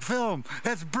classic film.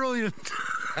 That's brilliant.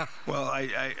 Well,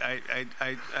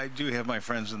 I do have my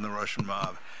friends in the Russian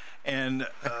mob, and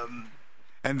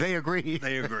they agree.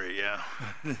 They agree, yeah.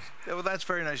 Well, that's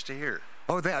very nice to hear.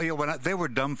 Oh, they were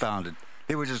dumbfounded.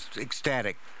 They were just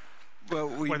ecstatic. Well,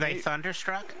 were they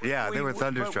thunderstruck? Yeah, they were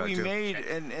thunderstruck. We made,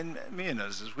 and Mia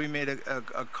knows this, we made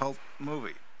a cult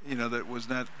movie. That was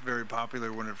not very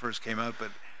popular when it first came out,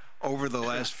 but over the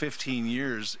last 15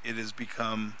 years, it has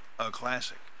become a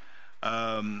classic.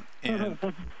 And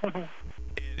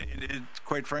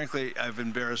quite frankly, I've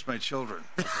embarrassed my children.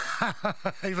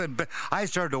 I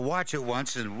started to watch it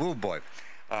once, and woo boy,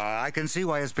 I can see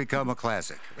why it's become a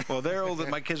classic. Well, they're old.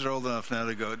 My kids are old enough now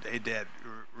to go, "Hey, Dad,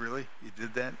 really? You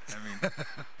did that?" I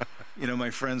mean,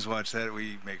 my friends watch that.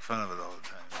 We make fun of it all the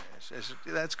time. I said,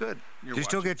 that's good. Do you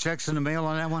still get checks in the mail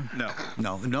on that one? No.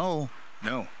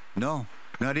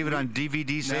 Not even on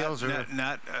DVD sales?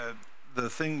 Not the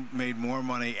thing made more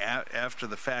money after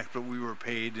the fact, but we were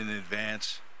paid in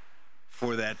advance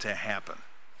for that to happen.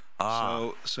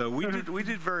 So we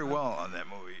did very well on that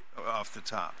movie off the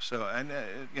top. So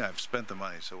I've spent the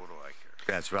money. So what do I care?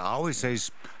 That's right. I always say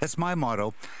that's my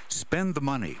motto: spend the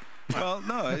money. Well,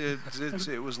 no, it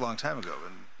was a long time ago,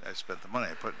 and I spent the money.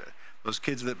 I put those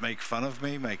kids that make fun of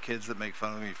me. My kids that make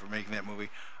fun of me for making that movie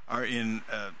are in.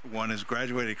 One has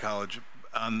graduated college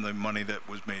on the money that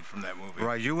was made from that movie.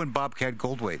 Right, you and Bobcat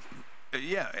Goldthwait.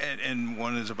 Yeah, and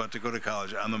one is about to go to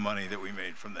college on the money that we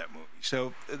made from that movie.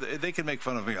 So they can make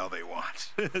fun of me all they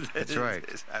want. That's right.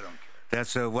 I don't care.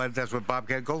 That's what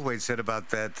Bobcat Goldthwait said about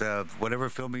that whatever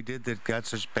film he did that got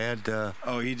such bad.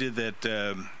 He did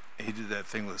that. He did that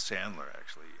thing with Sandler,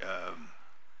 actually.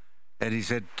 And he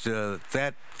said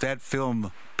that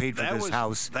film paid for this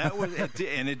house. That was,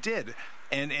 and it did.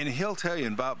 And he'll tell you,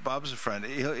 and Bob's a friend.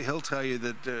 He'll tell you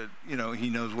that he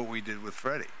knows what we did with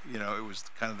Freddie. It was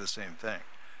kind of the same thing.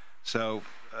 So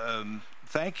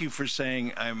thank you for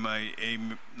saying I'm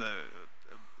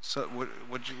so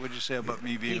what'd you say about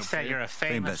me being? He said you're a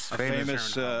famous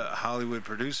Hollywood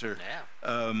producer.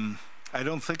 Yeah. I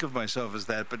don't think of myself as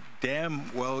that, but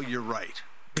damn well you're right.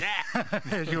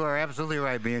 You are absolutely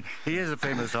right, man. He is a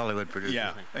famous Hollywood producer.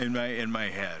 Yeah, in my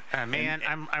head. Man,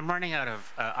 I'm running out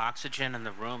of oxygen in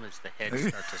the room as the head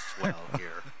starts to swell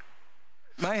here.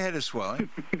 My head is swelling.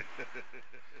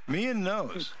 Mian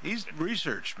knows. He's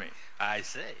researched me. I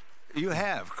see. You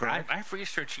have, correct? I've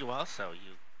researched you also.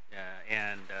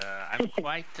 And I'm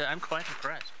quite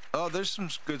impressed. Oh, there's some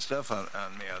good stuff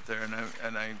on me out there,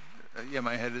 and I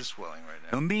my head is swelling right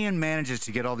now. Now, Mian manages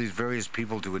to get all these various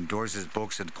people to endorse his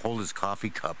books and hold his coffee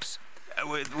cups.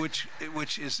 Which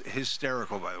is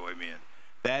hysterical, by the way, Mian.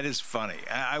 That is funny.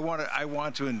 I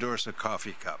want to endorse a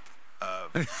coffee cup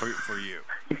for you.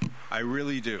 I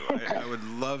really do. I would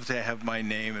love to have my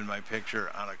name and my picture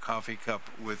on a coffee cup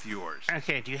with yours.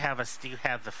 Okay. Do you have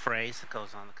the phrase that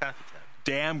goes on the coffee cup?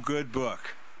 Damn good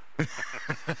book.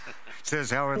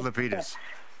 Says Howard Lapidus.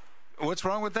 What's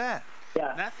wrong with that?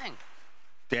 Yeah. Nothing.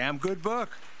 Damn good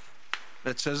book.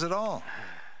 That says it all.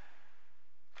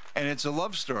 And it's a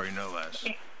love story, no less.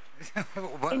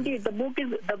 Indeed, the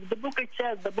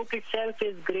book itself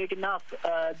is great enough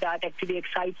that actually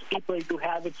excites people to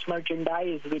have its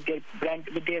merchandise with their brand,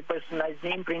 with their personalized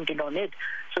name printed on it.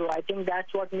 So I think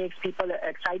that's what makes people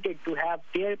excited to have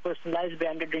their personalized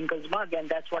branded Wrinkles mug, and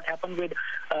that's what happened with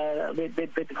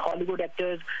Hollywood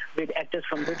actors, with actors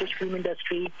from British film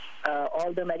industry,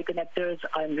 all the American actors.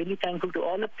 I'm really thankful to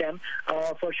all of them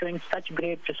for showing such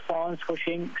great response, for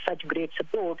showing such great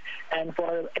support, and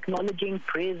for acknowledging,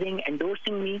 praising,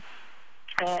 endorsing me.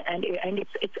 And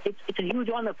it's a huge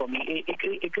honor for me.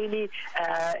 It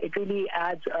really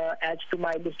adds to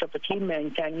my list of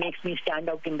achievements and makes me stand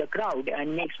out in the crowd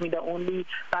and makes me the only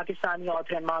Pakistani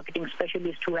author and marketing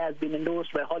specialist who has been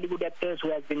endorsed by Hollywood actors,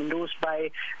 who has been endorsed by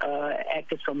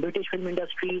actors from British film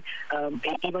industry.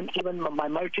 Even my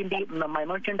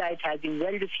merchandise has been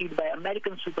well received by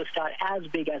American superstar as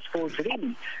big as Ford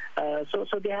Rainey.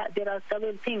 So there are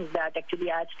several things that actually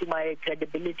adds to my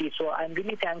credibility. So I'm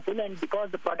really thankful, and because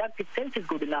the product itself is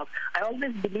good enough. I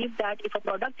always believe that if a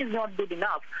product is not good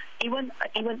enough, even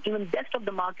best of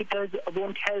the marketers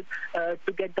won't help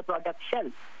to get the product sell.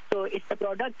 So it's the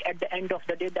product at the end of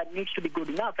the day that needs to be good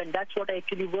enough, and that's what I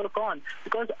actually work on.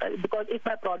 Because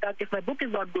if my book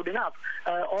is not good enough,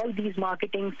 all these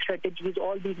marketing strategies,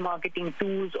 all these marketing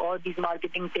tools, all these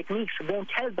marketing techniques won't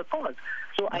help the cause.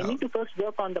 So I need to first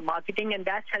work on the marketing, and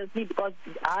that's helped me because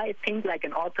I think like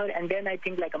an author, and then I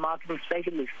think like a marketing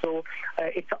specialist. So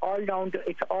it's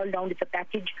a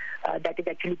package that is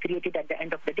actually created at the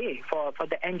end of the day for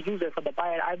the end user, for the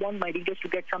buyer. I want my readers to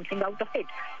get something out of it.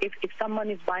 If someone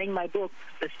is buying my book,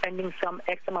 spending some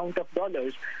X amount of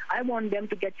dollars, I want them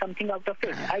to get something out of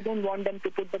it. I don't want them to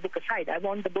put the book aside. I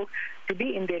want the book to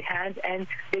be in their hands, and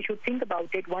they should think about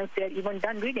it once they're even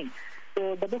done reading.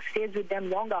 So the book stays with them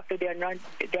long after they're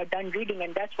done reading,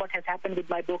 and that's what has happened with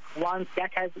my book once.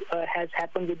 That has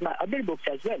happened with my other books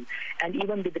as well, and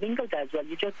even with Wrinkles as well.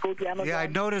 You just go to Amazon. Yeah, I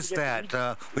noticed that.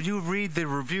 When you read the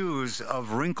reviews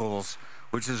of Wrinkles,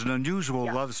 which is an unusual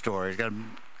love story,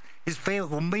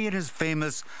 Millian is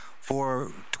famous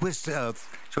for twist, shall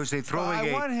we say, throwing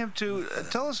I want him to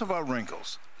tell us about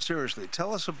Wrinkles. Seriously,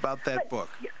 tell us about that book.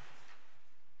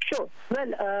 Sure.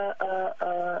 Well,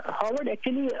 Howard,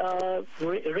 actually,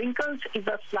 Wrinkles is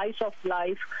a slice of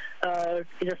life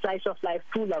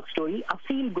true love story, a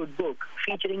feel-good book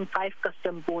featuring 5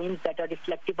 custom poems that are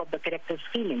reflective of the character's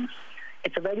feelings.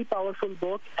 It's a very powerful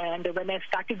book, and when I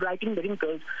started writing The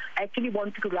Wrinkles, I actually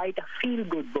wanted to write a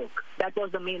feel-good book. That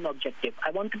was the main objective.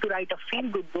 I wanted to write a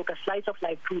feel-good book, a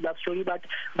slice-of-life true love story, but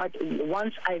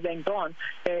once I went on,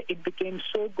 it became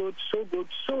so good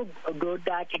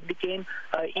that it became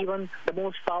even the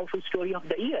most powerful story of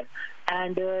the year.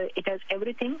 And it has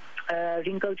everything.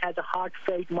 Wrinkles has a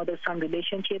heartfelt mother-son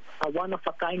relationship, a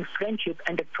one-of-a-kind friendship,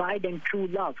 and a tried and true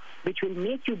love, which will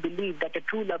make you believe that a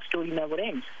true love story never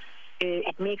ends.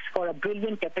 It makes for a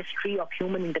brilliant tapestry of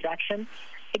human interaction.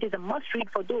 It is a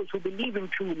must-read for those who believe in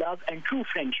true love and true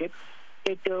friendship.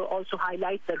 It also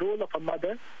highlights the role of a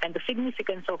mother and the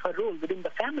significance of her role within the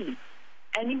family.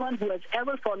 Anyone who has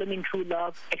ever fallen in true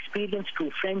love, experienced true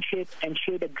friendship, and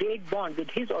shared a great bond with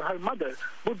his or her mother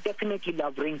would definitely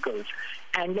love Wrinkles.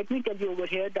 And let me tell you over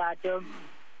here that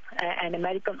an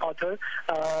American author,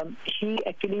 she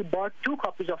actually bought 2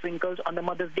 copies of Wrinkles on the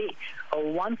Mother's Day,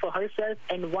 one for herself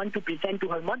and one to present to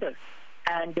her mother.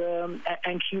 And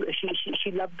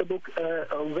she loved the book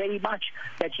very much,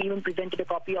 that she even presented a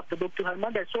copy of the book to her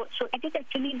mother. So it is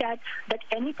actually that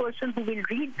any person who will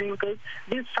read Wrinkles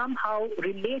will somehow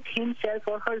relate himself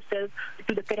or herself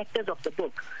to the characters of the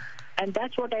book. And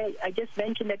that's what I just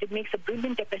mentioned, that it makes a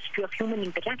brilliant tapestry of human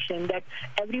interaction, that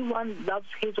everyone loves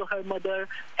his or her mother,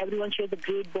 everyone shares a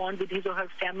great bond with his or her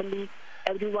family,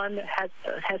 everyone has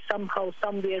somehow,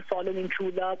 somewhere fallen in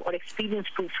true love or experienced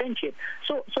true friendship.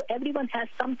 So everyone has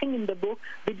something in the book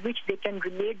with which they can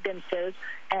relate themselves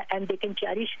and they can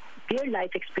cherish their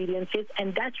life experiences,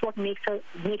 and that's what makes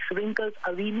Wrinkles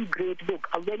a really great book,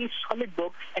 a very solid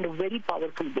book, and a very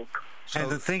powerful book. And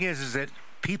the thing is that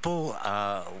people,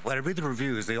 when I read the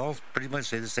reviews, they all pretty much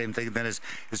say the same thing. That is,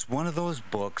 it's one of those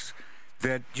books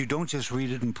that you don't just read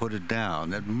it and put it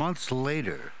down. That months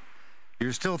later,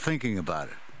 you're still thinking about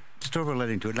it, still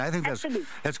relating to it. And I think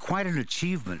that's quite an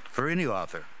achievement for any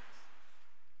author.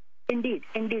 Indeed.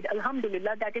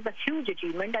 Alhamdulillah, that is a huge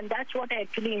achievement, and that's what I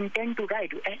actually intend to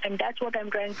write, and that's what I'm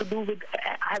trying to do with.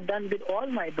 I have done with all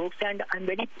my books, and I'm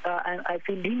very. I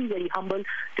feel really very humble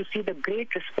to see the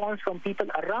great response from people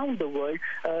around the world,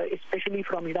 especially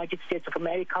from United States of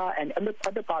America and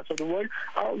other parts of the world.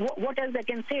 What else I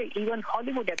can say? Even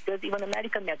Hollywood actors, even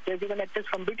American actors, even actors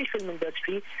from British film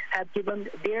industry have given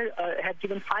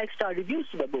 5-star reviews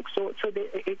to the book. So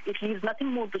it leaves nothing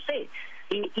more to say.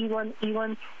 Even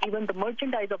the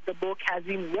merchandise of the book has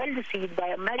been well received by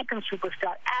American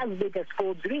superstars as big as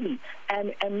Forbes, really,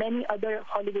 and many other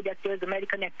Hollywood actors,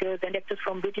 American actors, and actors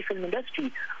from British film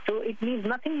industry. So it leaves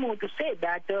nothing more to say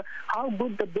that how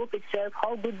good the book itself,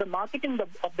 how good the marketing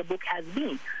of the book has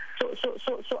been.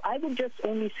 So I would just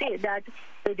only say that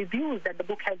the reviews that the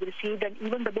book has received, and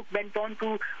even the book went on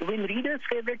to win Reader's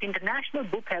Favorite International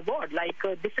Book Award.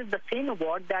 This is the same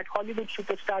award that Hollywood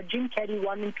superstar Jim Carrey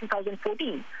won in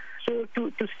 2014. So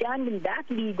to stand in that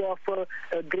league of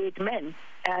great men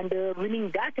and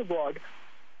winning that award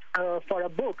for a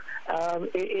book,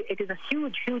 it is a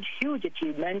huge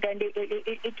achievement, and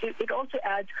it also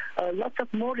adds lots of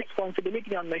more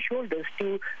responsibility on my shoulders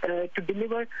to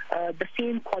deliver the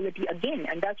same quality again,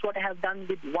 and that's what I have done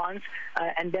with Once,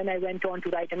 and then I went on to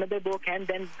write another book, and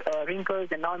then Wrinkles,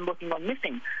 and now I'm working on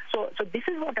Missing. So this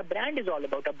is what a brand is all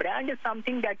about. A brand is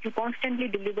something that you constantly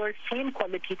deliver same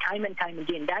quality time and time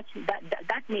again.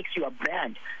 That makes you a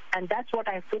brand, and that's what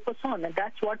I focus on, and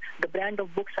that's what the brand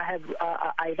of books I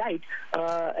write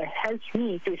helps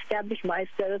me to establish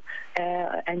myself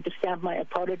and to stamp my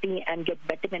authority and get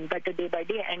better and better day by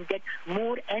day and get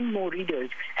more and more readers.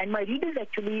 And my readers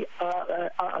actually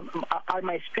are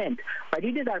my strength. My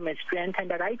readers are my strength,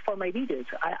 and I write for my readers.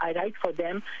 I write for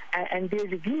them, and their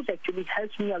reviews actually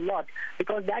helps me a lot,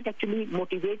 because that actually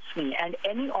motivates me. And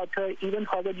any author, even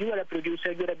Howard, you are a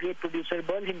producer, you're a great producer,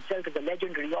 Burl himself is a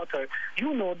legendary author.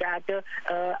 You know that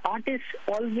artists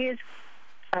always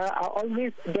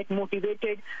get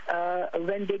motivated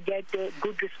when they get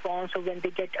good response, or when they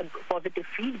get a positive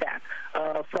feedback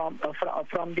from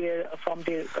their.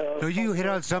 No, you hit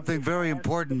on something very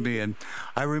important, Mian.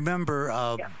 I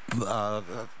remember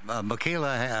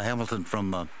Michaela Hamilton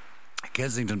from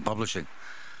Kensington Publishing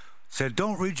said,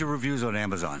 "Don't read your reviews on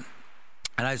Amazon."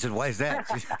 And I said, "Why is that?"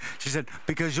 She said,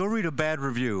 "Because you'll read a bad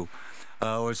review,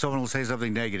 or someone will say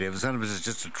something negative. Sometimes it's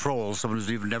just a troll, someone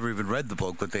who's never even read the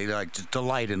book, but they like to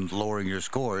delight in lowering your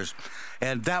scores.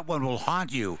 And that one will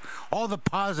haunt you. All the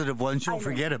positive ones you'll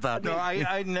forget about." No,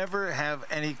 I never have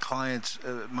any clients.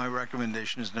 My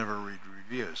recommendation is never read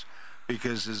reviews,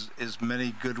 because as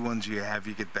many good ones you have,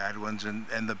 you get bad ones.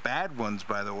 And the bad ones,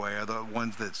 by the way, are the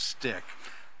ones that stick.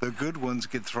 The good ones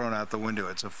get thrown out the window.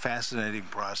 It's a fascinating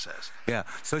process. Yeah.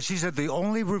 So she said the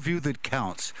only review that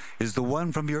counts is the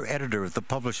one from your editor at the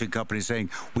publishing company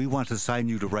saying, "We want to sign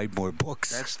you to write more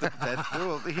books."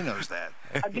 Well, he knows that.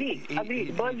 Agreed.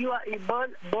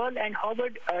 Burl and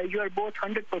Howard, you are both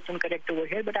 100% correct over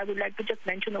here. But I would like to just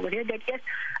mention over here that yes,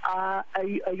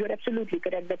 you are absolutely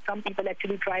correct that some people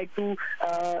actually try to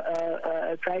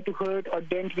hurt or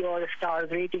dent your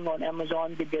stars rating on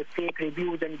Amazon with their fake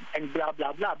reviews and blah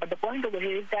blah blah. But the point over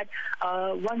here is that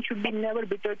one should be never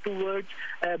bitter towards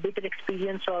bitter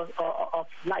experience of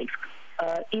life.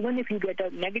 Even if you get a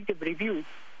negative review,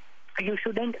 you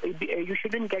shouldn't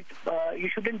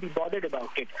be bothered about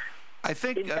it. I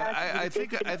think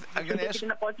I'm going to ask.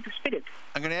 In a positive spirit.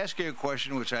 I'm going to ask you a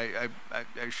question which I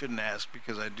shouldn't ask,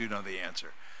 because I do know the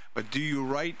answer. But do you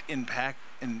write in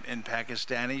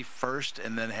Pakistani first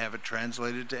and then have it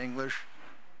translated to English?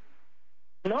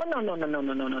 No.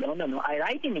 I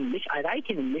write in English.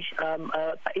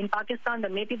 In Pakistan, the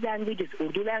native language is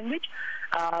Urdu language,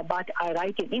 but I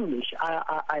write in English.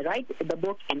 I write the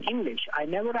book in English. I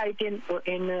never write in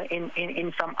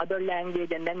some other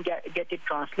language and then get it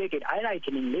translated. I write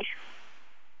in English.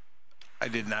 I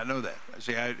did not know that.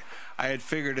 See, I had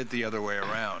figured it the other way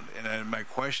around, and my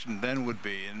question then would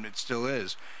be, and it still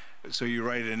is, so you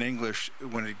write in English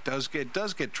when it does get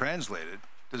translated.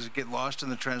 Does it get lost in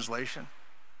the translation?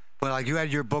 Well, like you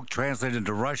had your book translated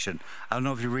into Russian. I don't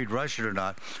know if you read Russian or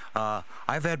not.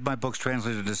 I've had my books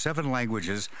translated into 7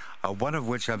 languages, one of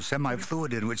which I'm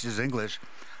semi-fluent in, which is English.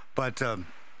 But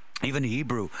even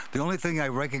Hebrew. The only thing I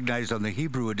recognized on the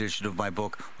Hebrew edition of my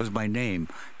book was my name,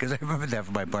 because I remember that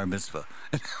from my bar mitzvah.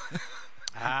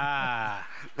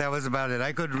 That was about it.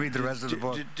 I couldn't read the rest of the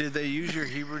book. Did they use your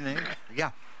Hebrew name?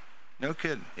 Yeah. No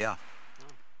kidding. Yeah.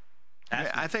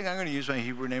 I think I'm going to use my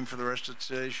Hebrew name for the rest of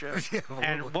today's show.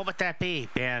 And what would that be,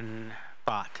 Ben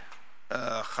Bott?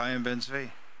 Chaim Ben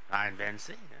Zvi. Chaim Ben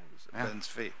Zvi. Ben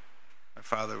Zvi. My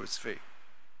father was Zvi,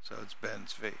 so it's Ben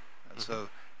Zvi. So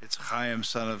It's Chaim,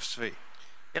 son of Tzvi.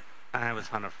 Yep, I was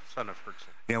son of Herzl.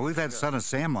 Yeah, we've had Son of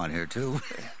Sam on here, too.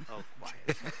 Oh,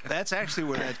 quiet. That's actually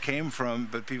where that came from,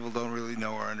 but people don't really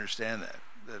know or understand that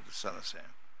the son of Sam.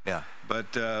 Yeah.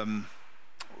 But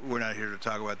we're not here to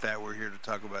talk about that. We're here to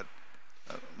talk about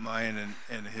Mayan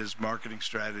and his marketing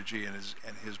strategy and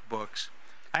his books.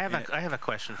 I have a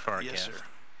question for our yes, guest.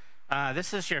 Sir.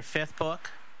 This is your 5th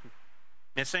book,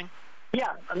 Missing?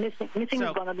 Yeah, Missing is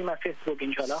So- going to be my 5th book,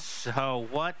 inshallah. So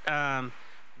what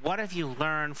have you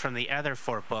learned from the other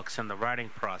 4 books in the writing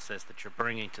process that you're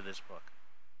bringing to this book?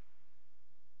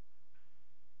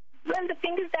 Well, the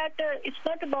thing is that it's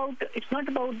not about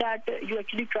that you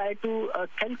actually try to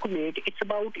calculate. It's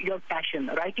about your passion.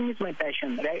 Writing is my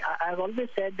passion, right? I've always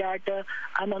said that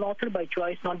I'm an author by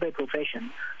choice, not by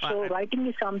profession. So writing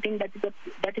is something that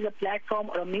is a platform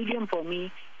or a medium for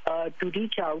me to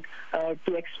reach out,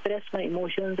 to express my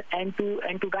emotions, and to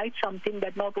write something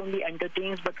that not only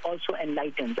entertains but also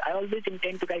enlightens. I always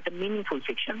intend to write a meaningful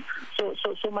fiction.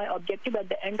 So my objective at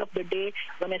the end of the day,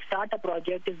 when I start a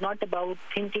project, is not about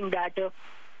thinking that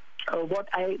what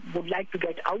I would like to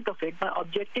get out of it. My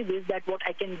objective is that what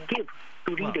I can give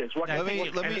to readers.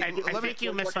 I think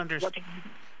you misunderstood.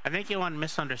 I think you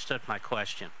misunderstood my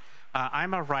question.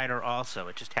 I'm a writer also.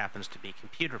 It just happens to be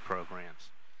computer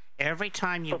programs. Every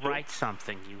time you write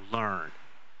something, you learn.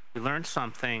 You learn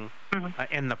something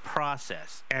in the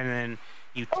process, and then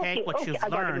you take what you've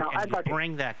learned and you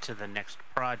bring that to the next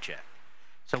project.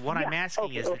 So what I'm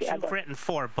asking is that you've written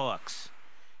 4 books,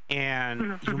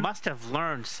 and you must have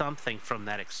learned something from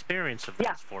that experience of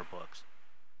those 4 books.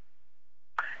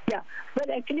 Yeah,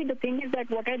 well, actually, the thing is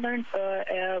that what I learned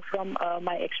from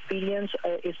my experience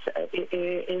is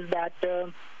that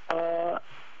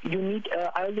you need.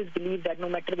 I always believe that no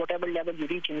matter whatever level you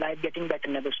reach in life, getting better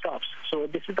never stops. So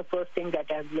this is the first thing that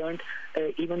I've learned,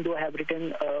 even though I have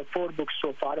written 4 books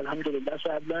so far, alhamdulillah.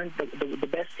 So I've learned the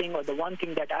best thing, or the one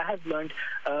thing that I have learned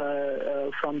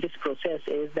from this process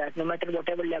is that no matter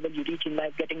whatever level you reach in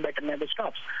life, getting better never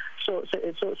stops. So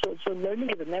learning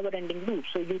is a never-ending loop.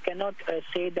 So you cannot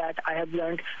say that I have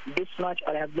learned this much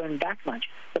or I have learned that much.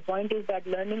 The point is that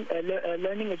learning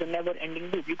is a never-ending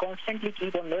loop. You constantly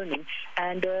keep on learning,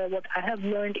 and what I have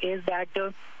learned is that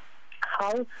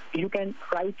how you can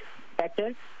write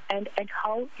better and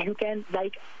how you can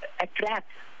attract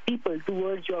people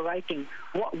towards your writing,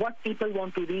 what people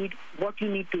want to read, what you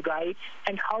need to write,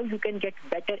 and how you can get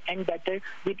better and better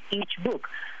with each book.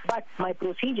 But my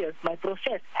process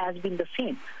has been the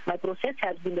same. My process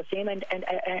has been the same, and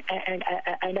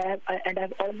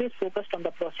I've always focused on the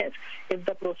process. If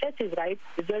the process is right,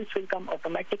 results will come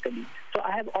automatically. So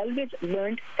I have always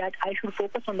learned that I should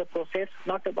focus on the process,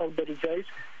 not about the results.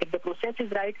 If the process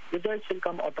is right, results will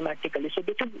come automatically. So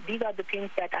these are the things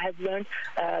that I have learned,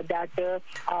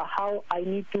 how I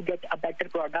need to get a better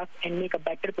product and make a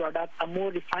better product, a more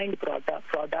refined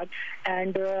product.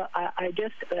 And I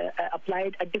just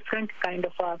applied a different kind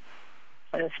of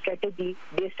a strategy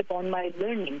based upon my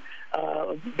learning,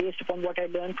 based upon what I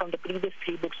learned from the previous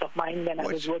 3 books of mine when I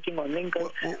was working on Lincoln.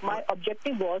 My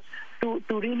objective was to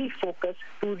really focus,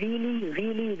 to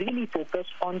really focus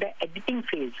on the editing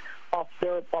phase of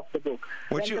the book.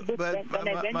 What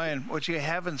you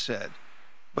haven't said,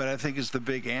 but I think is the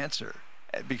big answer,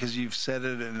 because you've said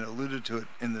it and alluded to it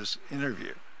in this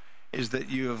interview, is that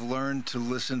you have learned to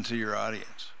listen to your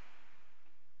audience.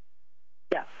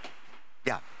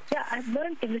 Yeah, I've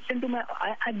learned to listen to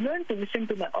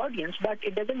my audience, but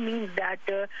it doesn't mean that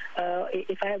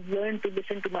if I have learned to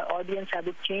listen to my audience, I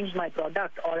would change my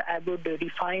product or I would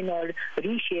refine or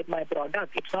reshape my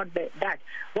product. It's not that.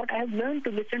 What I have learned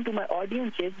to listen to my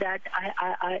audience is that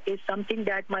is something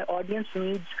that my audience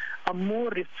needs, a more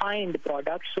refined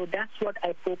product. So that's what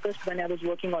I focused when I was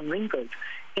working on Wrinkles.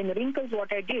 In Wrinkles,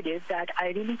 what I did is that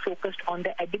I really focused on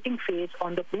the editing phase,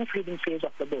 on the proofreading phase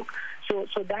of the book. So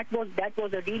that was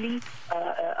a really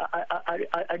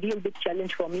a real big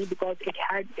challenge for me, because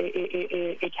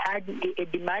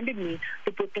it demanded me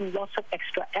to put in lots of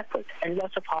extra effort and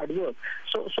lots of hard work.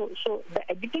 So the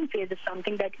editing phase is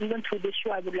something that even through this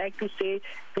show I would like to say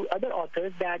to other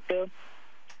authors that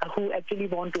who actually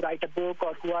want to write a book,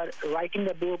 or who are writing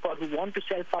a book, or who want to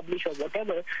self-publish or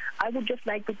whatever. I would just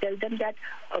like to tell them that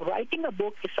writing a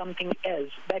book is something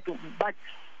else, but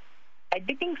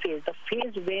editing phase, the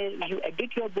phase where you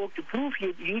edit your book, to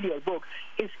proofread your book,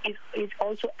 is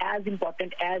also as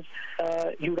important as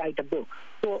you write a book.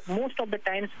 So most of the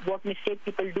times what mistake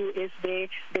people do is they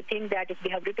think that if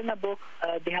they have written a book,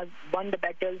 they have won the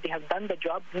battle, they have done the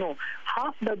job. No,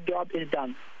 half the job is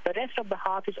done. The rest of the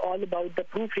half is all about the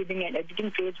proofreading and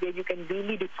editing phase, where you can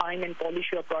really define and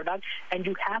polish your product, and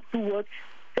you have to work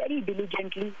very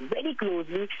diligently, very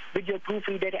closely with your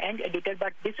proofreader and editor,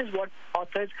 but this is what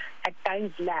authors at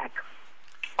times lack.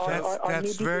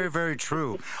 That's very, very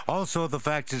true. Also, the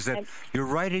fact is that you're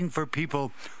writing for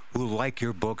people who like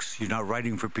your books. You're not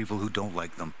writing for people who don't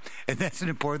like them. And that's an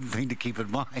important thing to keep in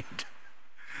mind.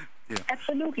 Yeah.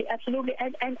 Absolutely.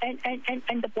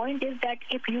 And the point is that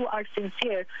if you are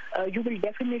sincere, you will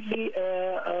definitely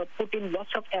put in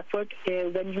lots of effort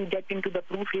when you get into the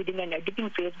proofreading and editing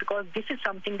phase, because this is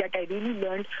something that I really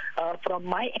learned from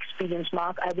my experience,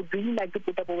 Mark. I would really like to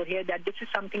put up over here that this is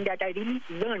something that I really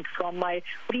learned from my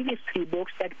previous 3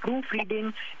 books, that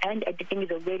proofreading and editing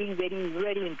is a very, very,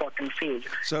 very important phase.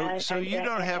 So you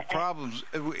don't have problems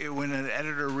when an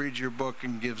editor reads your book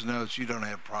and gives notes. You don't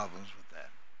have problems with that.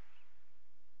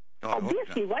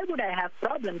 Obviously, why would I have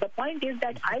problem? The point is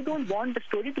that I don't want the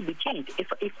story to be changed.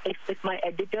 If my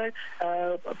editor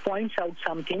points out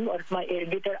something, or if my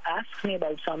editor asks me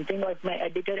about something, or if my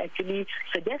editor actually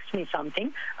suggests me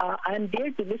something, I'm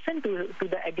there to listen to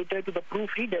the editor, to the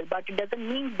proofreader. But it doesn't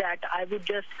mean that I would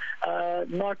just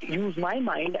not use my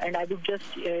mind and I would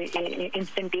just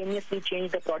instantaneously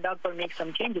change the product or make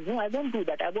some changes. No, I won't do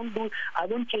that. I won't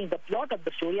change the plot of the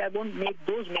story. I won't make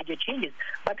those major changes.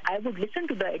 But I would listen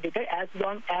to the editor as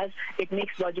long as it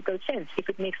makes logical sense. If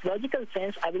it makes logical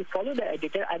sense, I will follow the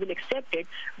editor, I will accept it.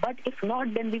 But if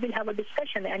not, then we will have a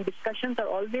discussion, and discussions are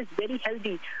always very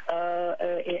healthy.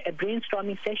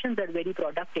 Brainstorming sessions are very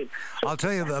productive. So I'll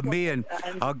tell you, Mian,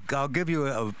 I'll give you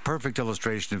a perfect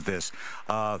illustration of this.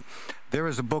 There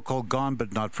is a book called Gone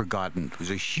But Not Forgotten. It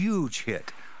was a huge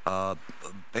hit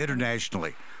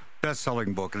internationally.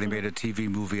 Best-selling book, and they made a TV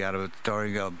movie out of it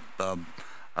starring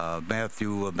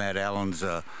Matt Allen's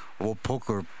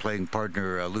poker-playing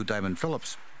partner, Lou Diamond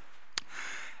Phillips.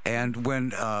 And when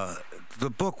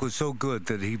the book was so good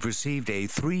that he received a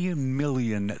 $3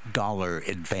 million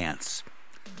advance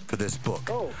for this book.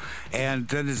 Oh. And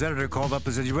then his editor called up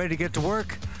and said, "You ready to get to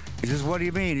work?" He says, "What do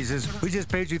you mean?" He says, "We just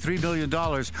paid you $3 million.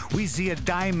 We see a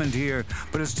diamond here,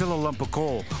 but it's still a lump of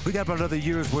coal. We got about another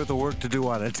year's worth of work to do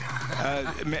on it."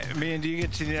 Mian, do you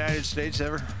get to the United States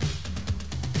ever?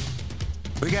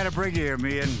 We got to bring you here,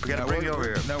 Mian. We got to bring you over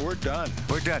here. No, we're done.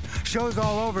 We're done. Show's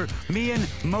all over.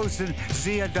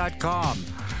 MianMosenZia.com.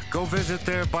 Go visit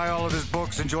there, buy all of his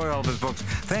books, enjoy all of his books.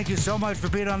 Thank you so much for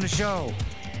being on the show.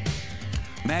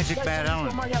 Magic Matt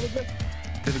Allen.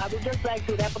 I would just like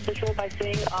to wrap up the show by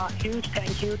saying a huge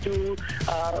thank you to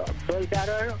Bill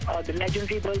Barrer, the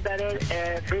legendary Bill Barrer,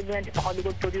 brilliant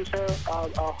Hollywood producer,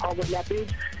 Howard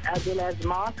Lapid, as well as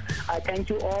Mark. I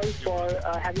thank you all for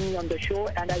having me on the show,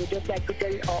 and I would just like to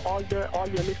tell all your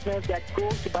listeners that go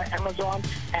to buy Amazon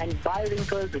and buy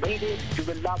Wrinkles, read it, you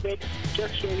will love it.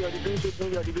 Just share your reviews with me.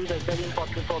 Your reviews are very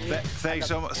important for me. Thanks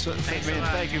so much. Mian,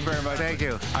 thank you very much. Thank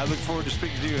you. I look forward to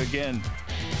speaking to you again.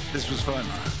 This was fun.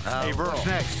 Hey, Burl.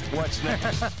 What's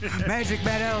next? Magic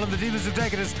Matt Allen and the Demons of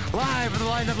Decadence, live from the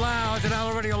Light Up Lounge at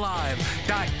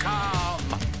AllenRadioLive.com.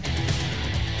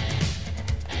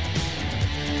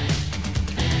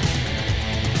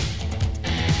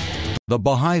 The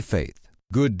Baha'i Faith.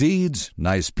 Good deeds,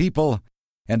 nice people,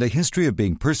 and a history of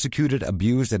being persecuted,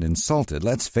 abused, and insulted.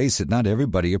 Let's face it, not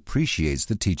everybody appreciates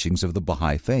the teachings of the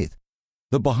Baha'i Faith.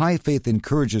 The Baha'i Faith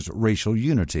encourages racial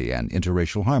unity and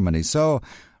interracial harmony, so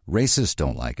racists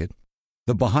don't like it.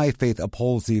 The Baha'i Faith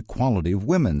upholds the equality of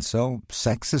women, so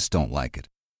sexists don't like it.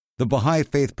 The Baha'i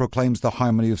Faith proclaims the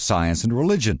harmony of science and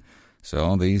religion,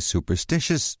 so the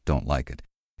superstitious don't like it.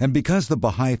 And because the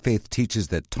Baha'i Faith teaches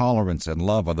that tolerance and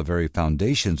love are the very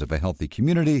foundations of a healthy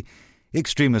community,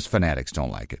 extremist fanatics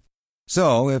don't like it.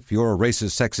 So, if you're a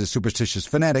racist, sexist, superstitious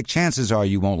fanatic, chances are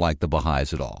you won't like the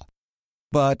Baha'is at all.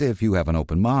 But if you have an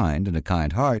open mind and a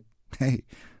kind heart, hey,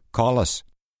 call us.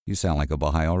 You sound like a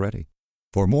Baha'i already.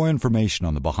 For more information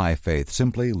on the Baha'i Faith,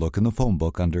 simply look in the phone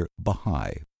book under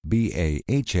Baha'i,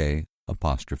 B-A-H-A''I.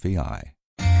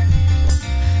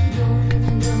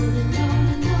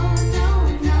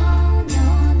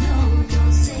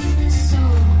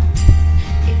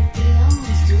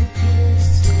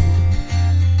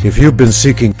 If you've been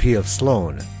seeking P.F.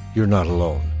 Sloan, you're not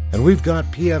alone. And we've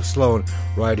got P.F. Sloan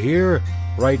right here,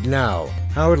 right now.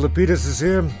 Howard Lapidus is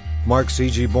here, Mark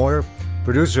C.G. Boyer,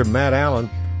 producer Matt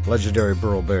Allen, legendary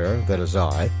Burl Bear, that is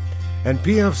I, and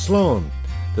P.F. Sloan,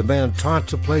 the man taught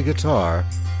to play guitar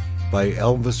by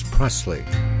Elvis Presley.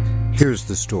 Here's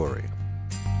the story.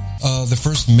 The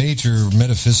first major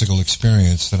metaphysical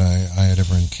experience that I had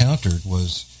ever encountered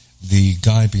was the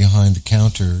guy behind the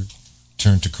counter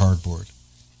turned to cardboard.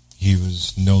 He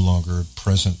was no longer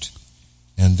present,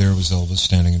 and there was Elvis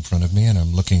standing in front of me, and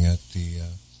I'm looking at the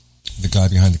guy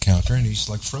behind the counter, and he's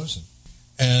like frozen.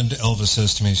 And Elvis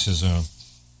says to me, he says,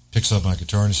 picks up my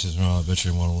guitar and he says, "Well, I bet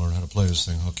you want to learn how to play this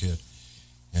thing, huh, kid?"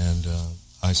 And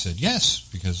I said, "Yes,"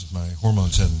 because my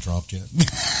hormones hadn't dropped yet.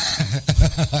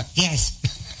 Yes.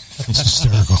 It's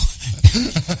hysterical.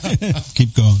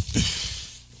 Keep going.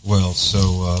 Well,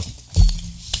 so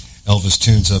Elvis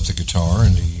tunes up the guitar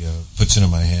and he puts it in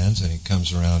my hands, and he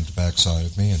comes around the backside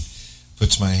of me and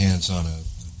puts my hands on a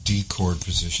D chord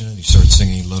position, and he starts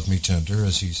singing "Love Me Tender"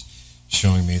 as he's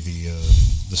showing me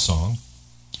the song.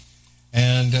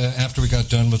 And after we got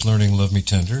done with learning "Love Me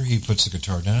Tender," he puts the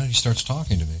guitar down and he starts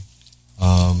talking to me.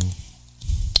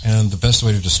 And the best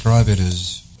way to describe it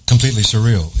is completely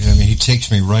surreal. I mean, he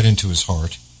takes me right into his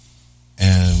heart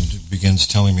and begins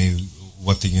telling me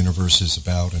what the universe is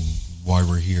about and why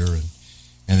we're here.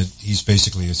 And he's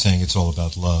basically saying it's all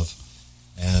about love.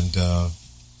 And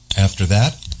after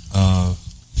that,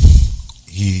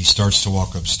 he starts to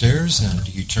walk upstairs, and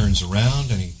he turns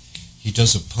around, and he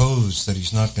does a pose that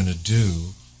he's not going to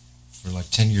do for like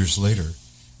 10 years later,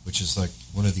 which is like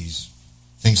one of these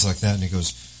things like that. And he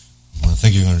goes, "Well, I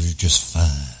think you're going to do just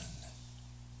fine."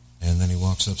 And then he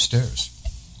walks upstairs.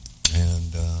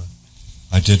 And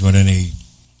I did what any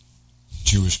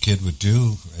Jewish kid would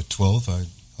do at 12. I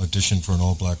auditioned for an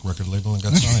all-black record label and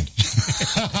got signed.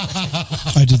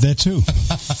 I did that too.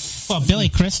 Well, Billy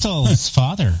Crystal's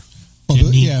father.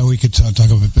 Well, yeah, we could talk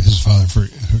about his father.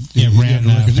 He ran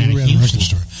a record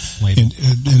store. And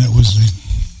it was...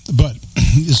 But,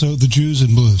 so the Jews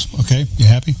and blues, okay? You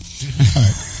happy? All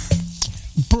right.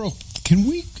 Burl, can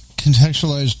we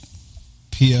contextualize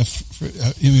PF?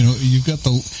 You've got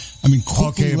the... I mean,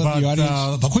 quickly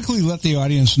let the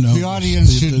audience know. The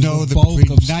audience should know that between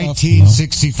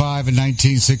 1965 and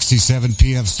 1967,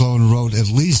 P.F. Sloan wrote at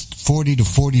least 40 to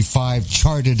 45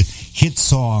 charted hit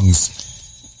songs.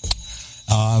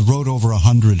 Wrote over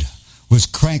 100. Was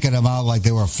cranking them out like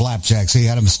they were flapjacks. He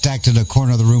had them stacked in a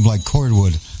corner of the room like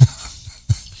cordwood.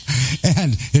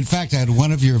 And, in fact, I had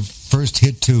one of your first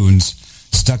hit tunes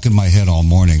stuck in my head all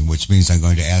morning, which means I'm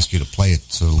going to ask you to play it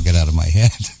so it'll get out of my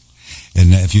head.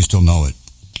 And if you still know it.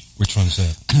 Which one's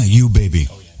that? You Baby.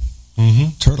 Oh, yeah.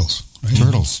 Mm-hmm. Turtles. Right?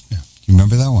 Turtles. Yeah. You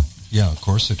remember that one? Yeah, of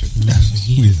course I do. What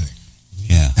do you think?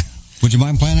 Yeah. Would you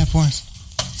mind playing that for us?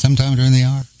 Sometime during the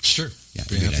hour? Sure. Yeah,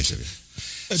 it'd be nice of you.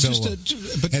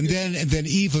 And then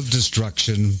Eve of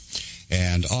Destruction,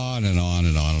 and on and on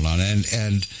and on and on.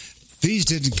 And these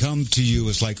didn't come to you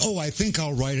as like, oh, I think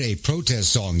I'll write a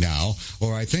protest song now,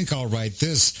 or I think I'll write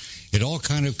this. It all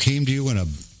kind of came to you in a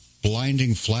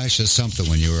blinding flash of something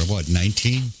when you were,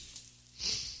 19?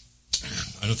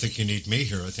 I don't think you need me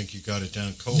here. I think you got it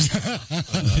down cold.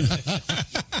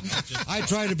 I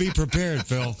try to be prepared,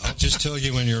 Phil. I'll just tell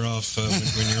you when you're off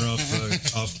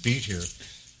off beat here.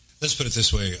 Let's put it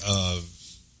this way.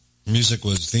 Music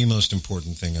was the most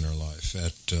important thing in our life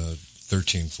at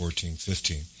 13, 14,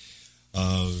 15.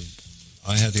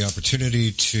 I had the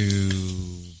opportunity to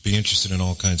be interested in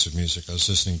all kinds of music. I was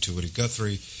listening to Woody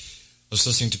Guthrie. I was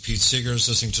listening to Pete Seeger. I was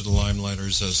listening to the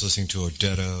Limelighters. I was listening to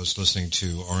Odetta. I was listening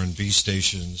to R&B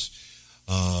stations.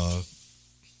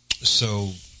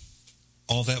 So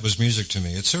all that was music to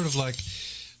me. It's sort of like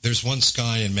there's one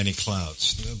sky and many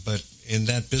clouds, but in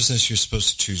that business, you're supposed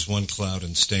to choose one cloud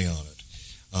and stay on it.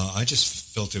 I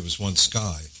just felt it was one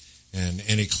sky, and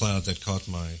any cloud that caught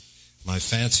my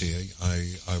fancy,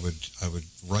 I would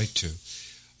write to.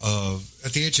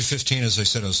 At the age of 15, as I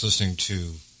said, I was listening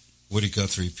to Woody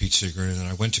Guthrie, Pete Seeger, and then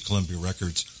I went to Columbia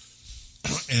Records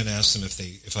and asked them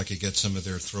if I could get some of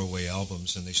their throwaway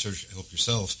albums, and they said, "Help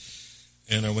yourself."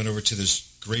 And I went over to this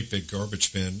great big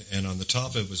garbage bin, and on the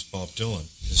top of it was Bob Dylan,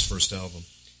 his first album.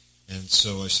 And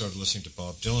so I started listening to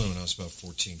Bob Dylan when I was about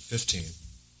 14, 15.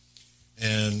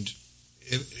 And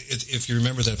if you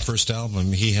remember that first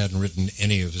album, he hadn't written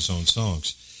any of his own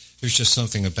songs. There's just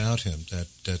something about him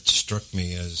that struck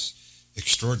me as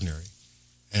extraordinary.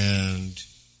 And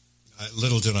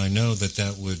little did I know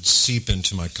that would seep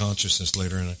into my consciousness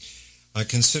later. And I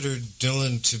considered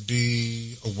Dylan to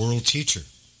be a world teacher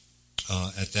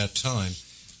at that time.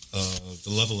 The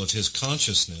level of his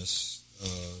consciousness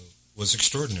was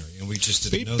extraordinary, and we just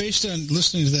didn't know. Based on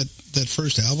listening to that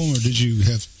first album, or did you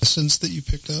have Essence that you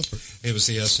picked up? Or? It was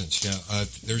the Essence, yeah.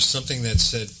 There's something that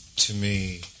said to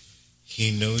me,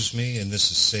 he knows me, and this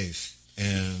is safe.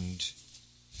 And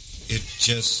it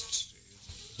just,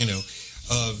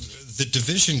 the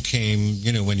division came,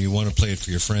 when you want to play it for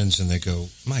your friends, and they go,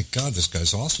 "My God, this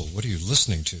guy's awful. What are you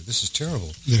listening to? This is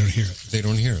terrible." They don't hear it. They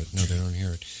don't hear it. No, they don't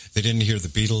hear it. They didn't hear the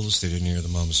Beatles. They didn't hear the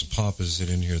Mamas and Papas. They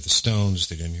didn't hear the Stones.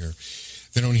 They don't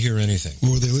hear anything.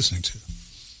 What were they listening to?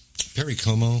 Perry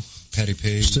Como, Patti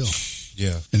Page. Still.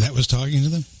 Yeah. And that was talking to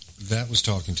them? That was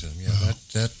talking to them, yeah. Wow.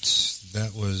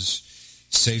 That was,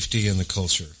 safety, and the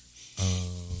culture.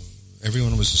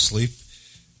 Everyone was asleep,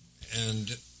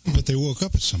 but they woke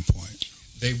up at some point.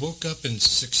 They woke up in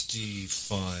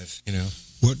 65, you know.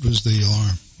 What was the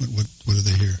alarm? What did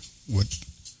they hear? What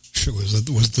show was it?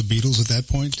 Was it the Beatles at that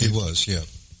point? It was, yeah.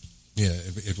 Yeah,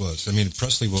 it was. I mean,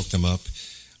 Presley woke them up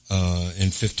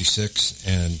in 56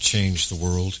 and changed the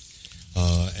world.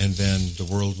 And then the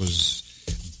world was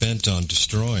bent on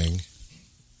destroying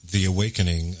the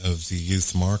awakening of the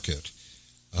youth market.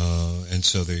 And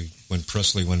so when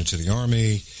Presley went into the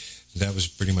army, that was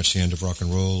pretty much the end of rock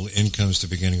and roll. In comes the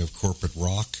beginning of corporate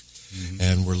rock. Mm-hmm.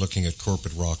 And we're looking at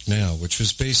corporate rock now, which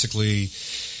was basically,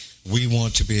 we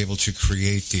want to be able to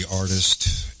create the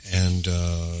artist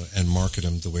and market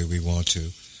them the way we want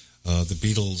to. The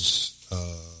Beatles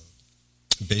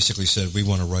basically said, we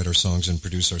want to write our songs and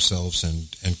produce ourselves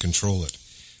and control it.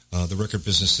 The record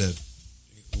business said,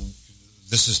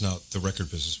 this is not the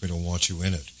record business. We don't want you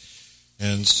in it.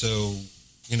 And so,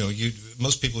 you know,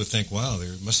 most people would think, wow, they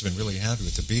must have been really happy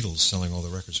with the Beatles selling all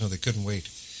the records. No, they couldn't wait.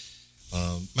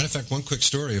 Matter of fact, one quick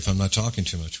story, if I'm not talking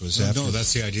too much, was no,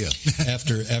 that's the idea.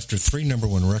 after 3 number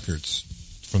one records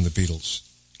from the Beatles,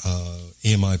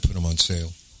 EMI put them on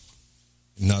sale.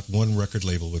 Not one record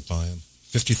label would buy them.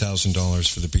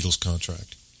 $50,000 for the Beatles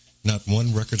contract. Not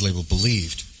one record label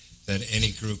believed that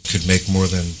any group could make more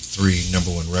than 3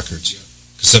 number one records.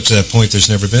 Because up to that point, there's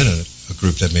never been a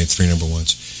group that made 3 number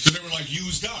ones. So they were like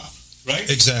used up, right?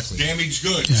 Exactly. Damaged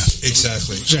goods. Yeah.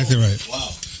 Exactly. Exactly right.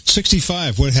 Wow.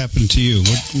 65. What happened to you?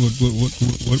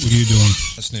 What were you doing?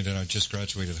 Fascinated. I just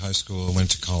graduated high school. I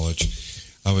went to college.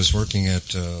 I was working at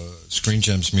Screen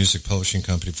Gems Music Publishing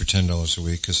Company for $10 a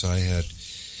week because I had.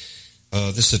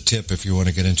 This is a tip if you want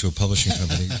to get into a publishing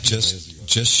company.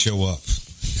 just show up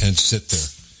and sit there,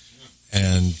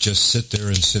 and just sit there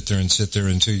and sit there and sit there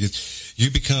until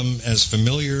you become as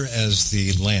familiar as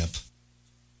the lamp.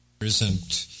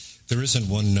 There isn't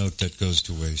one note that goes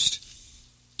to waste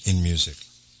in music.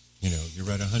 You know, you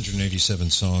write 187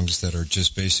 songs that are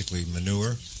just basically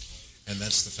manure, and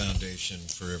that's the foundation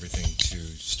for everything to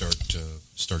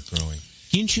start growing.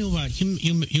 Didn't you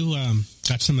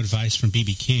got some advice from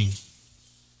B.B. King?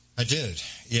 I did,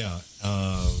 yeah,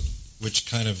 which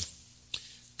kind of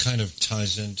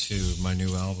ties into my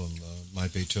new album, My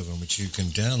Beethoven, which you can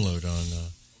download on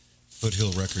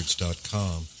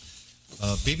foothillrecords.com.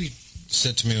 B.B.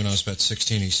 said to me when I was about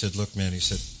 16, he said, look, man, he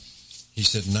said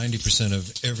 90%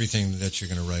 of everything that you're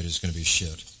going to write is going to be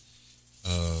shit.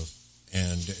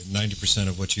 And 90%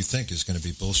 of what you think is going to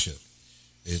be bullshit.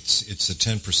 It's the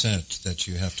 10% that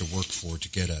you have to work for to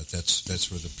get at.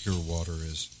 That's where the pure water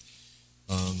is.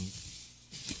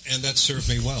 And that served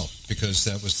me well because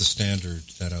that was the standard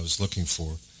that I was looking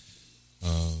for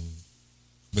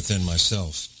within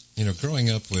myself. You know, growing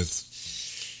up with,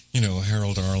 you know,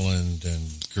 Harold Arlen and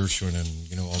Gershwin and,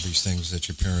 you know, all these things that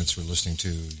your parents were listening to,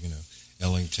 you know,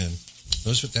 Ellington,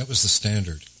 that was the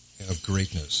standard of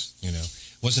greatness, you know.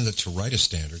 It wasn't that to write a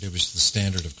standard, it was the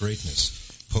standard of greatness.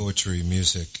 Poetry,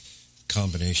 music,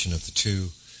 combination of the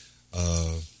two.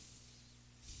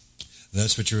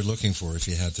 That's what you were looking for if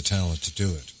you had the talent to do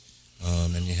it,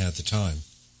 and you had the time.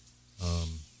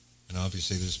 And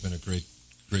obviously, there's been a great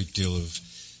deal of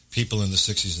people in the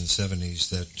 60s and 70s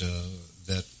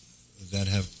that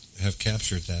have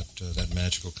captured that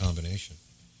magical combination.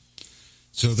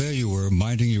 So there you were,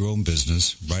 minding your own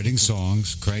business, writing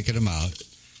songs, cranking them out.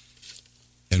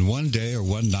 And one day or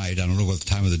one night, I don't know what the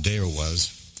time of the day it was,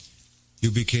 you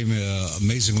became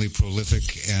amazingly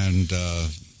prolific and,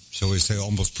 shall we say,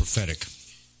 almost prophetic.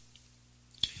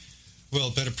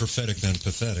 Well, better prophetic than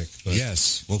pathetic. But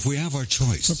yes. Well, if we have our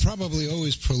choice. But probably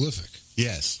always prolific.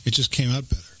 Yes. It just came out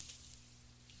better.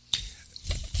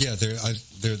 Yeah,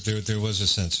 there was a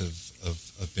sense of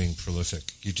being prolific.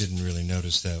 You didn't really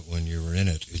notice that when you were in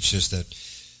it. It's just that,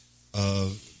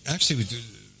 actually,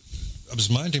 I was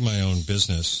minding my own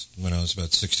business when I was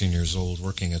about 16 years old,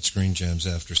 working at Screen Gems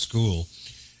after school,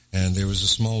 and there was a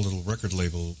small little record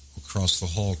label across the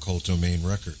hall called Domain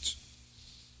Records.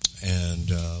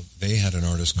 And they had an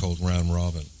artist called Round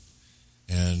Robin.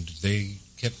 And they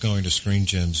kept going to Screen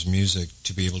Gems Music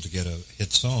to be able to get a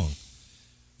hit song.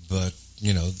 But,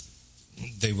 you know,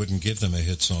 they wouldn't give them a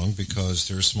hit song because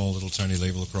they're a small little tiny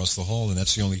label across the hall, and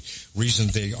that's the only reason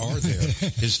they are there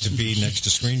is to be next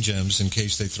to Screen Gems in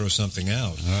case they throw something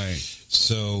out. All right.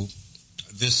 So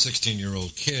this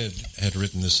 16-year-old kid had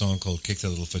written this song called Kick That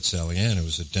Little Foot Sally Ann. It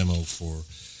was a demo for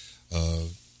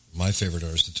my favorite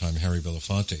artist at the time, Harry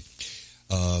Belafonte.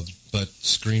 But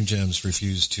Screen Gems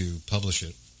refused to publish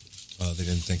it. They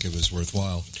didn't think it was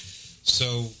worthwhile.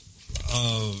 So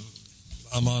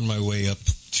I'm on my way up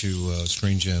to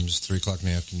Screen Gems 3 o'clock in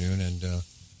the afternoon, and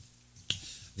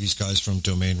these guys from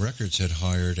Domain Records had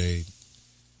hired a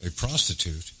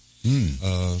prostitute,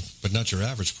 but not your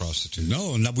average prostitute.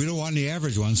 No, we don't want the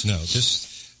average ones. No, this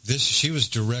she was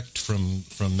direct from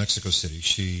Mexico City.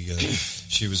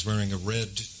 She was wearing a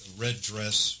red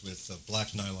dress with black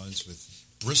nylons with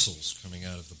bristles coming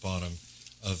out of the bottom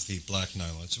of the black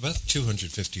nylons, about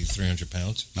 250, 300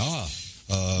 pounds.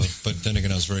 But then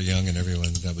again, I was very young, and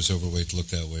everyone that was overweight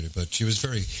looked that way. But she was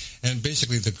and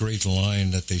basically the great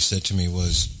line that they said to me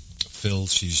was, "Phil,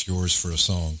 she's yours for a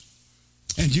song."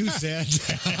 And you said,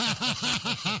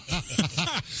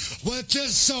 well, it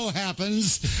just so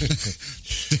happens.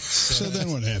 So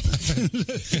then what happened?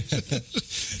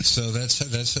 So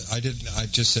I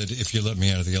just said, if you let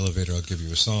me out of the elevator, I'll give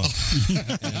you a song.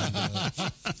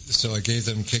 And, so I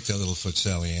kicked that little foot,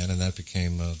 Sally Ann, and that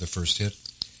became the first hit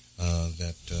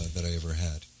that I ever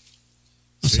had.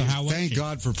 So thank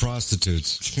God for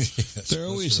prostitutes. Yes, they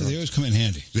always come in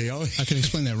handy. I can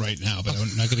explain that right now, but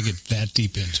I'm not going to get that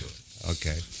deep into it.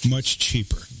 Okay. Much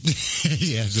cheaper.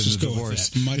 Yeah, just go divorce.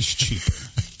 With that. Much cheaper.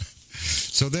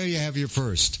 So there you have your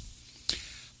first.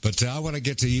 But I want to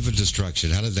get to Eva Destruction.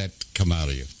 How did that come out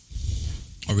of you?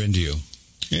 Or into you?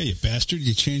 Yeah, you bastard.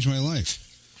 You changed my life.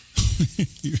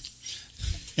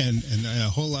 and a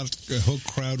whole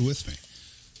crowd with me.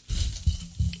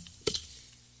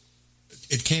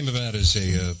 It came about as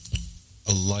a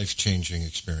life-changing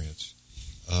experience.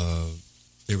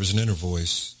 There was an inner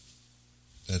voice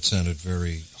that sounded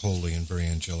very holy and very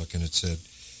angelic, and it said,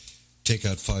 take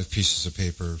out 5 pieces of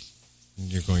paper, and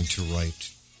you're going to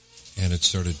write. And it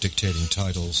started dictating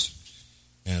titles,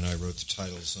 and I wrote the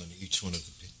titles on each one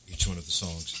of the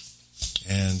songs.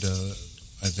 And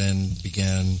I then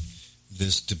began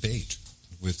this debate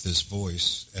with this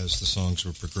voice as the songs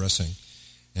were progressing.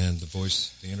 And the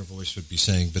inner voice would be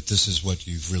saying, but this is what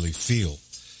you really feel.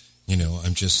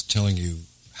 I'm just telling you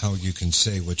how you can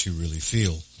say what you really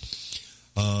feel.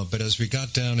 But as we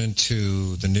got down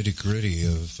into the nitty-gritty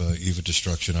of Eva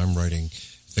Destruction, I'm writing,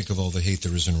 think of all the hate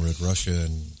there is in Red Russia,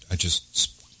 and I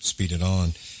just speed it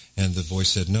on. And the voice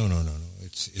said, no,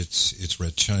 it's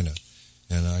Red China.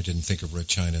 And I didn't think of Red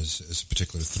China as a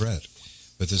particular threat.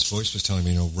 But this voice was telling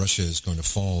me, Russia is going to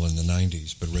fall in the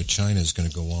 90s, but Red China is going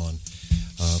to go on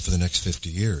for the next 50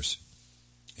 years.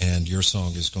 And your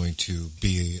song is going to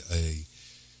be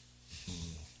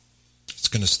it's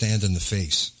going to stand in the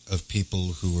face of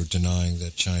people who are denying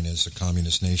that China is a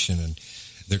communist nation, and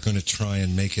they're going to try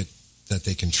and make it that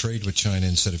they can trade with China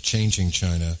instead of changing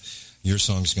China. Your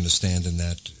song is going to stand in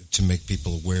that to make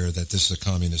people aware that this is a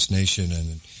communist nation.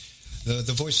 And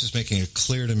the voice is making it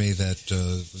clear to me that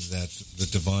the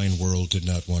divine world did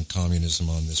not want communism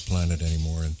on this planet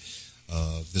anymore, and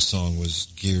this song was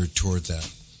geared toward that.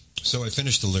 So I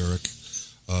finished the lyric.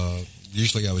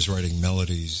 Usually I was writing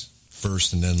melodies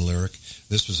first and then lyric.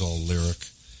 This was all lyric.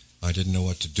 I didn't know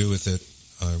what to do with it.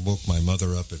 I woke my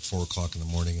mother up at 4 o'clock in the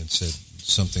morning and said,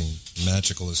 something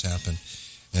magical has happened.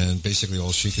 And basically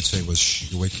all she could say was,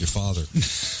 shh, you wake your father.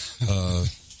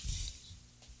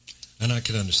 And I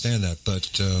could understand that.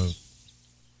 But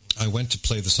I went to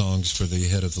play the songs for the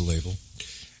head of the label.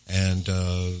 And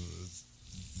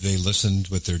they listened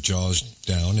with their jaws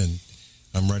down. And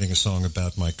I'm writing a song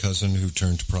about my cousin who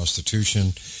turned to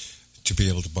prostitution to be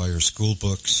able to buy her school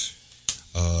books.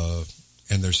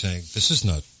 And they're saying, this is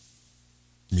not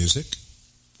music.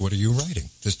 What are you writing?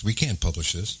 We can't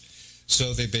publish this.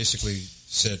 So they basically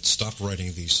said, stop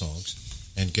writing these songs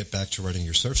and get back to writing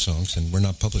your surf songs, and we're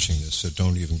not publishing this, so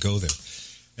don't even go there.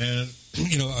 And,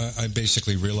 I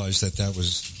basically realized that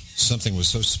something was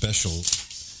so special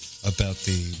about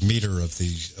the meter of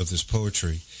this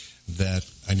poetry that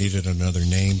I needed another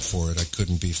name for it. I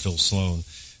couldn't be Phil Sloan.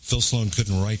 Phil Sloan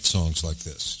couldn't write songs like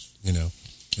this,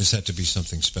 This had to be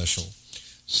something special.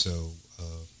 So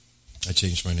I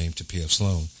changed my name to P.F.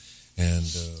 Sloan. And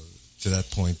to that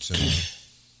point,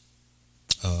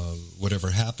 whatever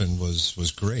happened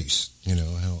was grace.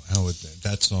 How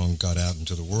that song got out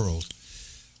into the world.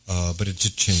 But it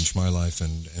did change my life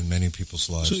and many people's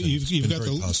lives. So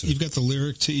you've got the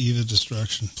lyric to Eva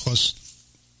Destruction plus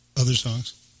other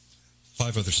songs?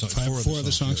 5 other songs. Four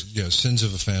other songs? Yeah, Sins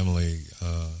of a Family,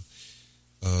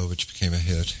 which became a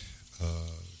hit.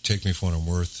 Take Me For What I'm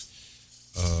Worth,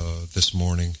 This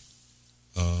Morning,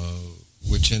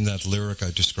 which in that lyric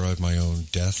I described my own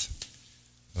death,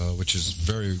 which is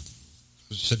I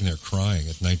was sitting there crying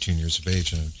at 19 years of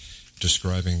age and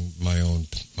describing my own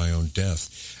death.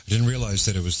 I didn't realize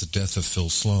that it was the death of Phil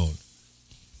Sloan.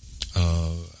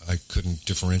 I couldn't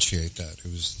differentiate that.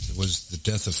 It was the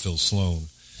death of Phil Sloan.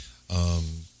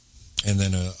 and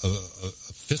then a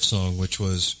fifth song, which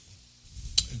was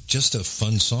just a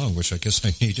fun song, which I guess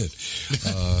I needed.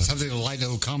 Something to lighten a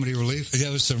little comedy relief? Yeah,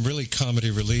 it was some really comedy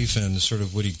relief and sort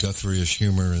of Woody Guthrie-ish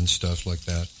humor and stuff like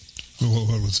that.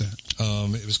 What was that?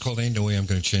 It was called Ain't No Way I'm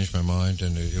Gonna Change My Mind,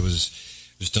 and it was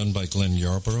done by Glenn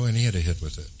Yarborough, and he had a hit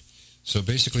with it. So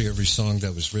basically every song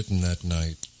that was written that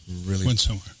night really... Went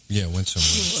somewhere. Yeah, went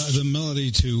somewhere. The melody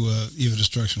to Eve of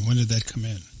Destruction, when did that come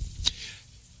in?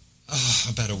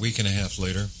 About a week and a half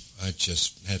later. I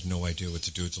just had no idea what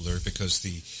to do with the lyric because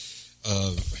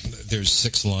there's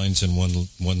 6 lines in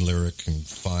one lyric and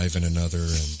 5 in another,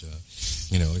 and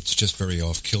it's just very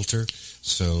off kilter.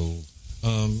 So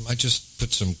I just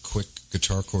put some quick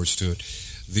guitar chords to it.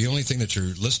 The only thing that your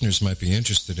listeners might be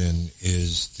interested in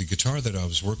is the guitar that I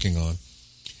was working on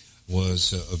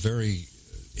was a very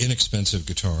inexpensive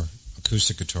guitar,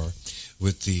 acoustic guitar,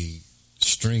 with the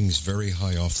strings very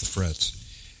high off the frets,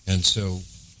 and so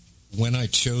when I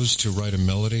chose to write a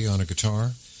melody on a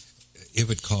guitar, it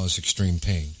would cause extreme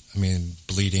pain. I mean,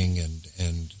 bleeding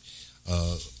and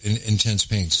intense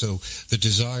pain. So the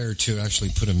desire to actually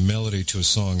put a melody to a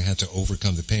song had to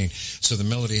overcome the pain. So the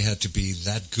melody had to be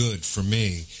that good for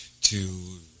me to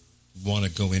want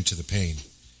to go into the pain.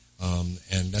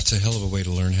 And that's a hell of a way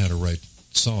to learn how to write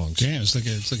songs. Damn, it's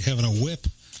like having a whip.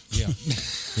 Yeah,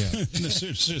 yeah.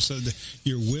 So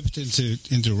you're whipped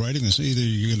into writing this. Either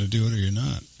you're going to do it or you're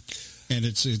not. And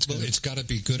it's got to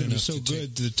be good enough. So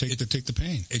good to take the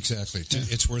pain. Exactly, Yeah.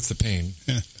 It's worth the pain.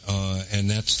 Yeah. And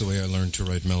that's the way I learned to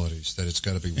write melodies. That it's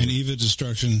got to be. And Eve of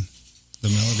Destruction, the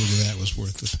melody to that was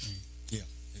worth the pain. Yeah,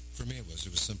 for me it was.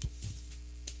 It was simple.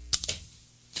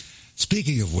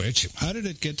 Speaking of which, how did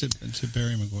it get to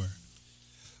Barry McGuire?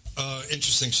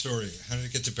 Interesting story. How did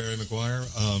it get to Barry McGuire?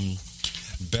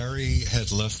 Barry had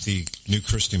left the New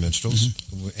Christie Minstrels,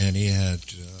 and he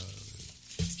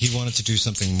wanted to do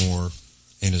something more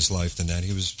in his life than that.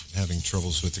 He was having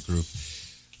troubles with the group.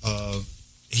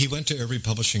 He went to every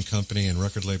publishing company and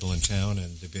record label in town,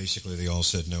 and they all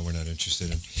said, no, we're not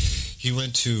interested. And he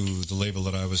went to the label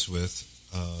that I was with,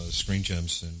 Screen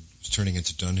Gems, and was turning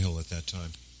into Dunhill at that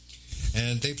time.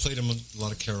 And they played him a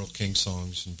lot of Carole King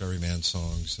songs and Barry Mann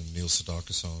songs and Neil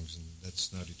Sedaka songs, and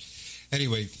that's not...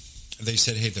 Anyway, they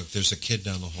said, hey, look, there's a kid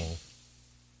down the hall.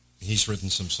 He's written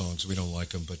some songs. We don't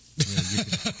like him, but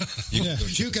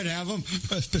you can have them.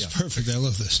 That's perfect. I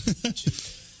love this.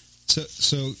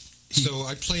 So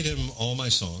I played him all my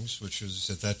songs, which was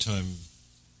at that time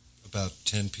about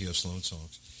 10 P.F. Sloan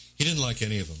songs. He didn't like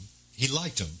any of them. He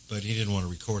liked them, but he didn't want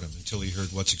to record them until he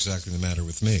heard What's Exactly the Matter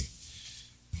with Me.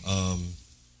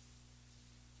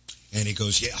 And he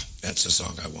goes, yeah, that's the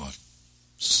song I want.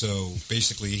 So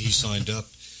basically he signed up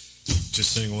to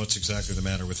sing What's Exactly the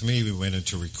Matter with Me. We went in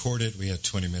to record it. We had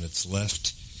 20 minutes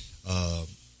left.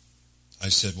 I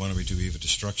said, why don't we do Eve of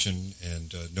Destruction?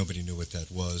 And nobody knew what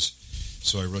that was.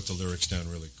 So I wrote the lyrics down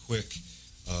really quick.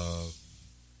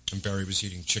 And Barry was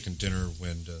eating chicken dinner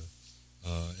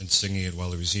and singing it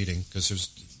while he was eating, because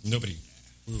we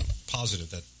were positive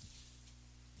that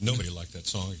nobody liked that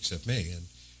song except me.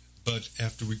 But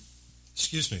after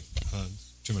excuse me,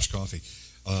 too much coffee.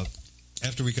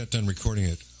 After we got done recording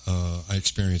it, I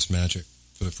experienced magic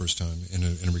for the first time in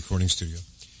a recording studio.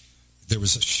 There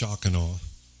was a shock and awe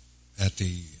at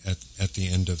the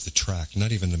end of the track.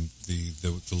 Not even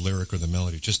the lyric or the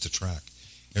melody, just the track.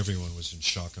 Everyone was in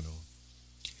shock and awe,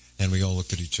 and we all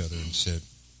looked at each other and said,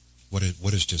 "What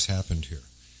has just happened here?"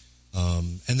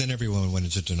 And then everyone went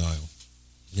into denial,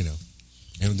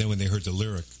 And then when they heard the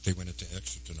lyric, they went into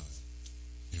extra denial.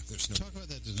 There's no talk about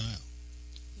that denial.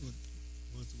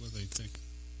 What were they thinking?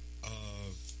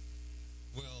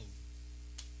 Well,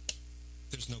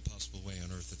 there's no possible way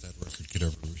on earth that record could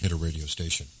ever hit a radio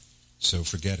station. So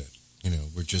forget it.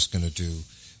 We're just going to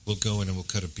we'll go in and we'll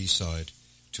cut a B-side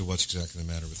to What's Exactly the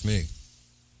Matter with Me.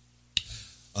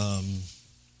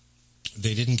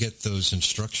 They didn't get those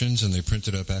instructions, and they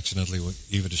printed up accidentally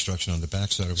Eve of Destruction on the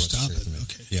backside of What's Exactly the Matter.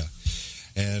 Okay. Yeah.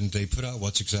 And they put out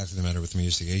What's Exactly the Matter with Me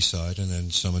as the A-side, and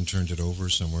then someone turned it over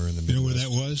somewhere in the Midwest. You know where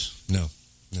that was? No.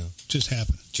 Just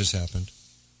happened. Just happened.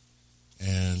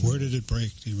 And where did it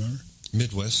break? Do you remember?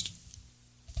 Midwest.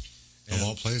 Of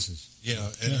all places.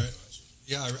 Yeah. And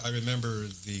I remember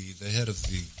the head of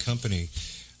the company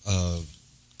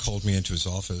called me into his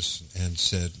office and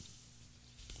said,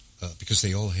 because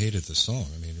they all hated the song.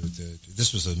 I mean,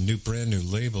 this was a brand new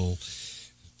label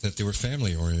that they were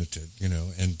family oriented,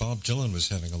 and Bob Dylan was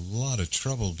having a lot of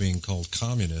trouble being called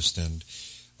communist, and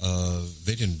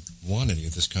they didn't want any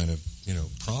of this kind of,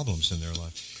 problems in their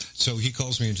life. So he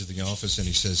calls me into the office and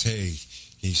he says, hey,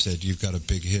 he said, you've got a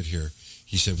big hit here.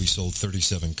 He said, we sold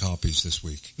 37 copies this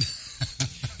week.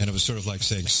 And it was sort of like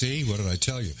saying, "See, what did I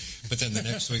tell you?" But then the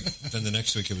next week,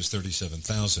 it was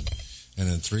 37,000, and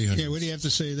then 300. Yeah, what do you have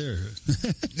to say there?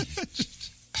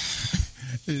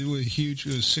 It was huge.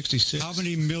 It was 66. How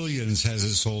many millions has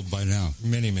it sold by now?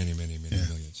 Many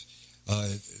millions.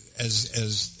 As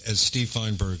Steve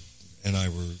Feinberg and I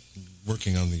were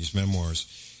working on these memoirs,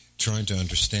 trying to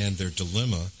understand their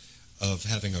dilemma of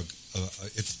having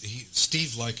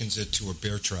Steve likens it to a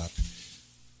bear trap,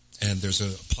 and there's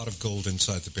a pot of gold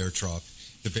inside the bear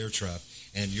trap,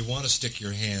 and you want to stick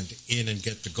your hand in and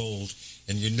get the gold,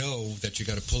 and you know that you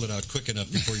got to pull it out quick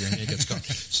enough before your hand gets caught.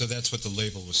 So that's what the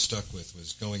label was stuck with,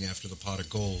 was going after the pot of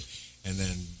gold, and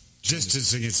then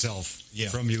distancing itself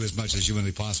from you as much as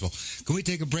humanly possible. Can we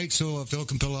take a break so Phil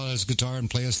can pull out his guitar and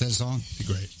play us that song? Be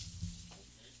great.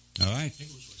 All right.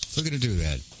 We're going to do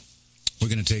that. We're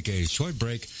going to take a short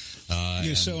break. You going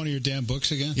to sell one of your damn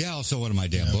books again? Yeah, I'll sell one of my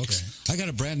damn books. I got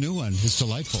a brand new one. It's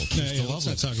delightful. It's lovely. Let's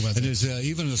not talk about and that. there's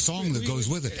even a song that goes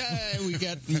with it. We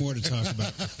got more to talk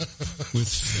about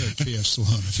with P.F.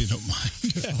 Sloan, if you don't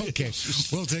mind. Okay.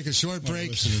 We'll take a short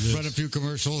break, run a few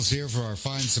commercials here for our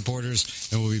fine supporters,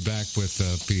 and we'll be back with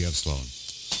P.F. Sloan.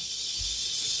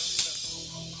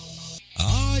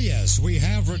 Ah, yes, we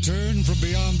have returned from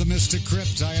beyond the mystic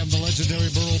crypt. I am the legendary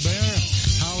Burl Bear,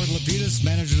 Howard Lapidus,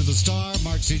 manager of the Star,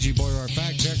 Mark C.G. Boyer, our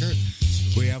fact checker.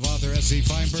 We have author S.E.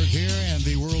 Feinberg here, and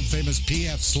the world-famous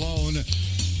P.F. Sloan,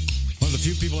 one of the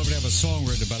few people ever to have a song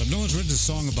written about him. No one's written a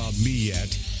song about me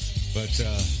yet, but...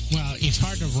 well, it's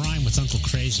hard to rhyme with Uncle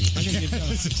Crazy.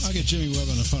 I'll get Jimmy Webb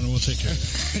on the phone, and we'll take care of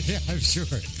it. Yeah, I'm sure.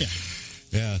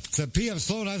 Yeah. So P.F.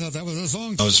 Sloan, I thought that was a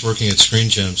song. I was working at Screen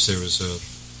Gems. There was a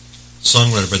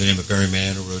songwriter by the name of Barry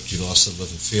Mann who wrote "You Lost the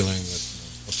Love and Feeling,"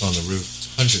 Up on the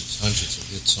Roof, hundreds of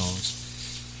hit songs.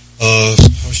 I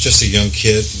was just a young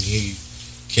kid, and he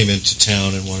came into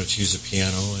town and wanted to use a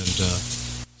piano, and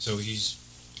so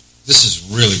this is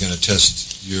really going to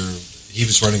test he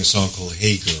was writing a song called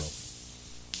 "Hey Girl,"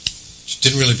 which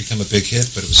didn't really become a big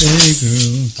hit, but it was Hey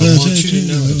Girl, I want you to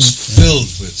know it was filled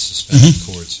with suspended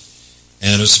chords,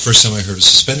 and it was the first time I heard a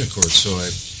suspended chord, so I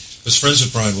was friends with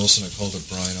Brian Wilson. I called up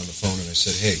Brian on the phone and I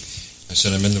said, "Hey," I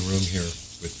said, "I'm in the room here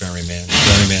with Barry Mann.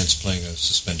 Barry Mann's playing a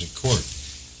suspended chord."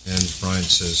 And Brian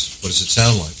says, "What does it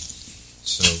sound like?"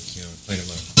 So, I played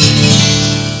him out.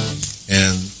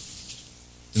 And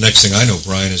the next thing I know,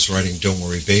 Brian is writing "Don't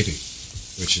Worry Baby,"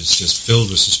 which is just filled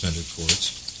with suspended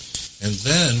chords. And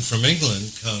then from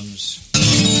England comes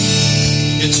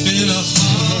 "It's Been a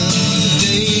Hard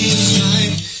Day's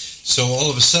Night." So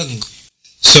all of a sudden,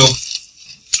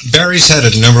 Barry's had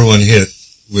a number one hit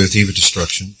with Eva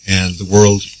Destruction, and the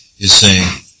world is saying,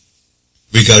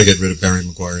 we got to get rid of Barry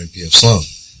McGuire and P.F. Sloan.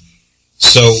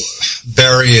 So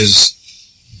Barry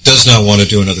does not want to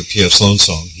do another P.F. Sloan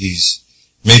song. He's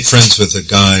made friends with a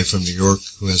guy from New York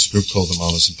who has a group called the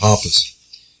Mamas and Papas.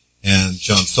 And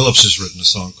John Phillips has written a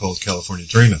song called California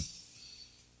Dreamin'.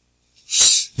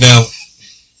 Now,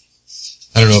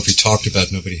 I don't know if he talked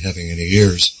about nobody having any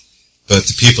ears, but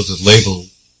the people at the label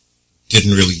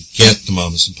didn't really get the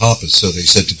Mamas and Papas, so they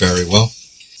said to Barry, "Well,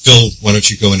 Phil, why don't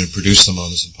you go in and produce the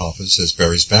Mamas and Papas as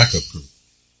Barry's backup group?"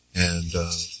 And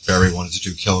Barry wanted to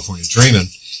do California Dreamin'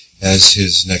 as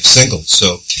his next single.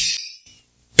 So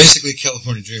basically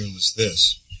California Dreamin' was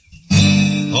this.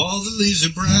 All the leaves are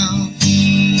brown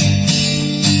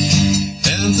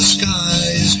and the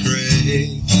sky is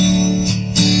gray.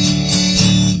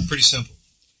 Pretty simple.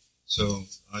 So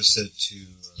I said to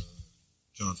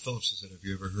John Phillips, I said, "Have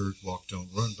you ever heard Walk,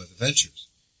 Don't Run by the Ventures?"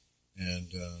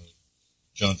 And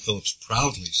John Phillips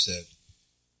proudly said,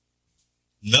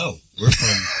 "No, we're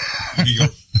from New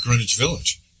York, Greenwich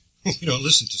Village. We don't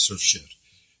listen to surf shit."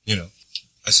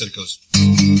 I said it goes...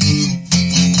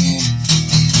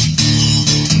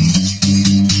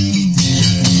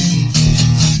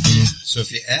 So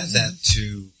if you add that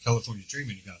to California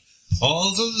Dreamin', you got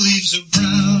all the leaves are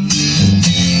brown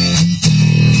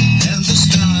and the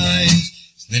skies...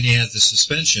 And then you add the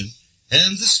suspension,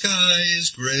 and the sky is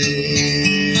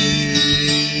gray.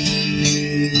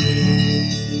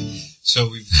 So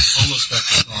we've almost got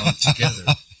the song together,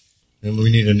 and we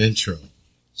need an intro.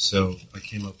 So I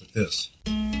came up with this.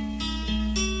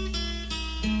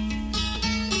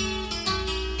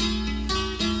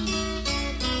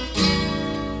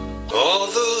 All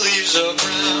the leaves are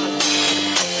brown,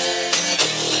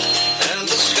 and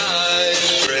the sky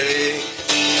is gray.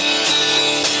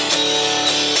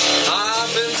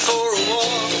 I've been for a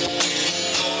walk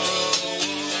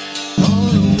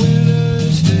on a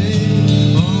winter's day.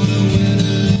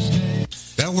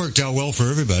 That worked out well for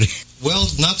everybody. Well,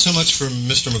 not so much for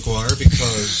Mr. McGuire,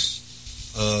 because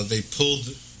they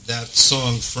pulled that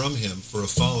song from him for a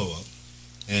follow-up,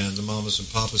 and the Mamas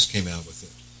and Papas came out with it.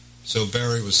 So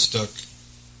Barry was stuck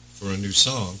for a new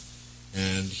song,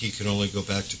 and he could only go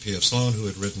back to P.F. Sloan, who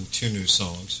had written 2 new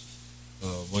songs,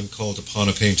 one called Upon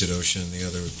a Painted Ocean, the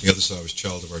other song was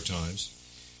Child of Our Times.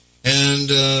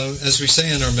 And as we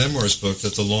say in our memoirs book,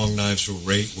 that the Long Knives were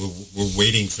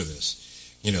waiting for this.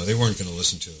 You know, they weren't going to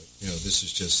listen to it. You know, this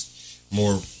is just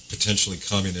more potentially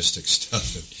communistic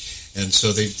stuff. And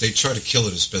so they tried to kill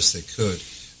it as best they could.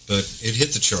 But it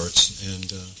hit the charts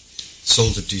and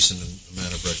sold a decent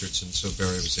amount of records, and so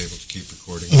Barry was able to keep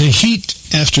recording. The heat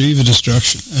after Eve of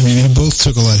Destruction, I mean, they both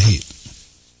took a lot of heat.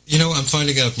 You know, I'm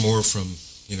finding out more from,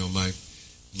 you know, my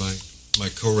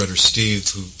co-writer Steve,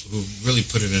 who really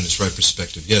put it in its right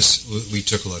perspective. Yes, we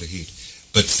took a lot of heat,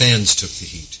 but fans took the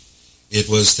heat. It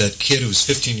was that kid who was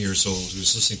 15 years old who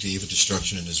was listening to Eve of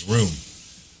Destruction in his room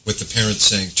with the parents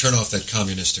saying, turn off that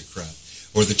communistic crap,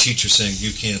 or the teacher saying,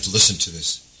 you can't listen to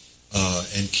this.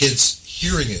 And kids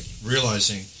hearing it,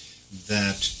 realizing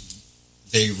that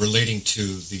they relating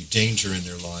to the danger in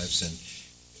their lives, and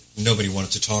nobody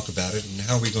wanted to talk about it, and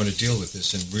how are we going to deal with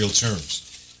this in real terms?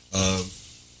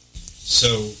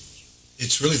 So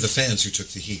it's really the fans who took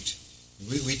the heat.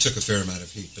 We took a fair amount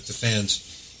of heat, but the fans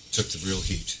took the real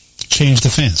heat. Changed the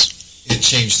fans. It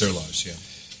changed their lives, yeah.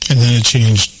 And then it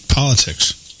changed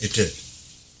politics. It did.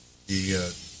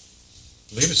 I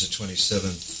believe it's the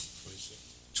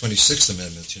 26th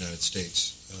Amendment to the United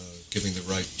States, giving the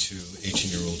right to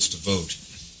 18-year-olds to vote,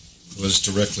 was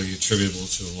directly attributable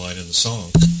to a line in the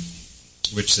song,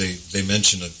 which they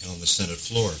mentioned on the Senate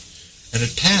floor. And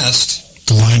it passed.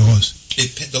 The line was?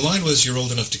 The line was, you're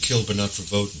old enough to kill, but not for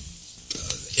voting.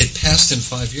 It passed in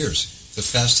 5 years. The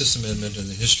fastest amendment in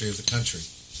the history of the country.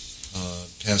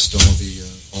 Passed all the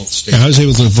states. And I was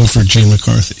able to vote for Jane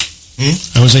McCarthy.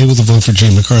 I was able to vote for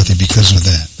Jane McCarthy because of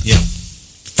that. Yeah.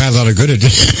 Not a lot of good it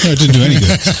did. No, it didn't do any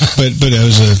good. But I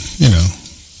was at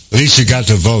least you got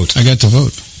to vote. I got to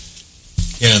vote.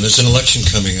 Yeah, and there's an election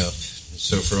coming up.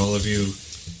 So for all of you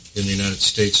in the United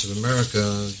States of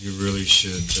America, you really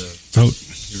should vote.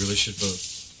 You really should vote.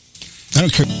 I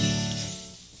don't care.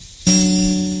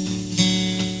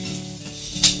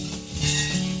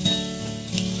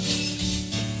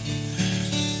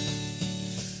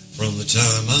 From the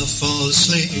time I fall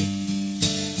asleep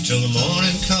till the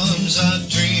morning comes, I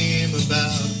dream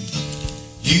about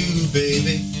you,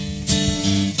 baby.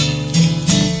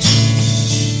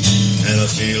 And I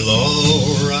feel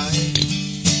alright,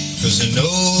 'cause I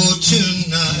know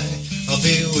tonight I'll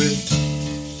be with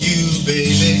you,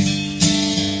 baby.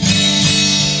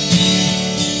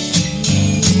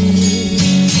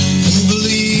 Who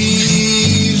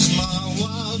believes my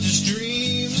wildest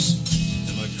dreams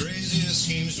and my craziest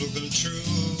schemes will come true?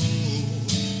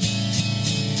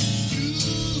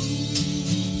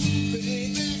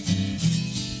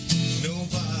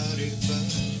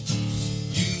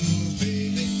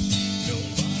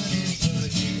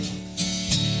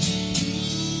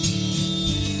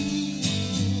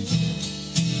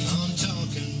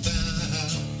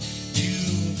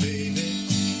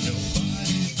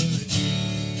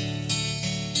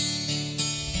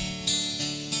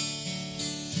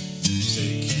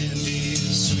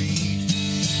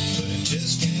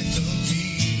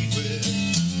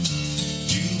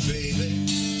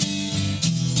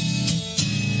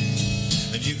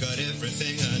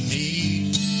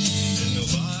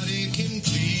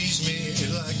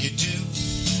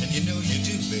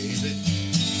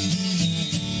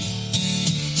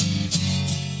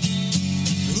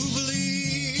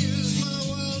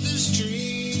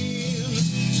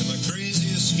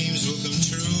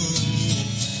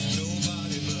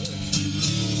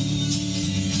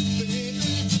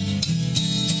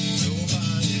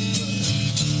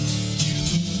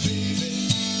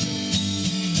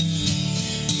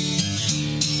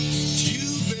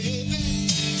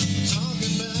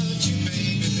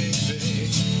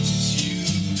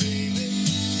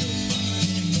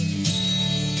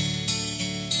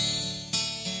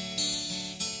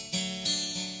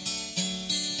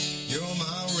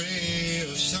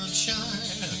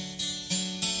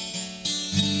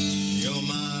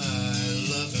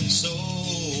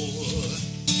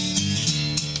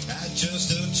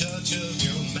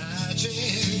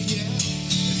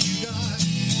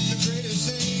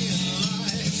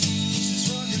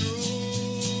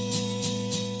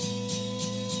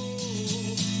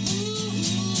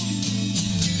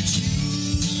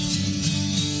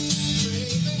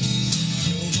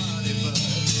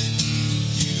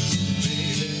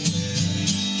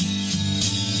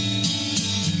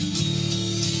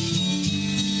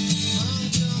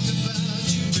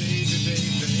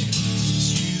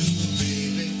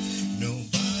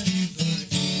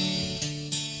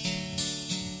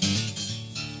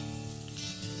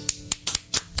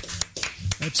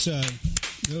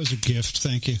 That was a gift.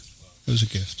 Thank you. It was a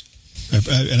gift.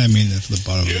 And I mean that from the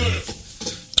bottom of my heart.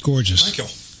 It's gorgeous. Thank you.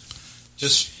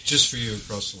 Just for you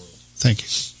across the world. Thank you.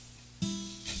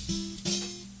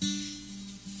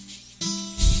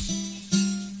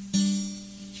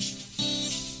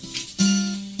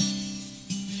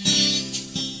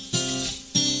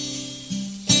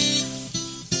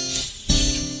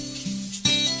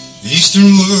 The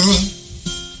Eastern world,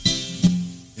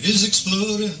 it is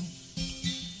exploding.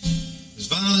 There's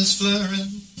violence flaring.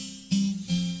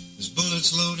 There's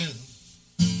bullets loading.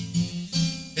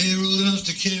 Payroll enough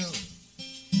to kill,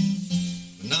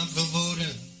 but not for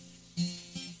voting.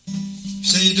 You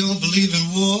say you don't believe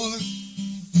in war,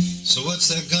 so what's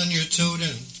that gun you're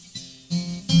toting?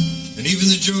 And even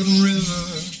the Jordan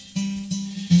River,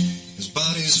 his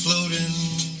body's floating.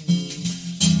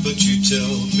 But you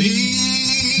tell me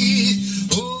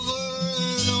over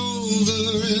and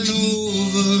over and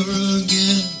over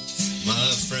again, my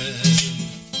friend,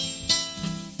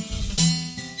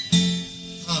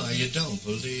 you don't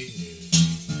believe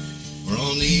we're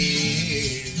on the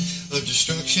eve of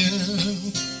destruction.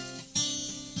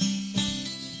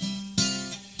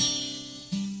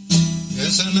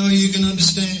 Yes, I know you can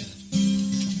understand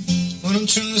what I'm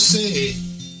trying to say.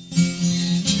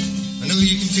 I know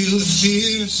you can feel the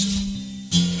fears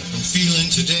I'm feeling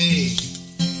today.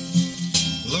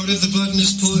 Lord, if the button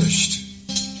is pushed,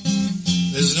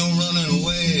 there's no running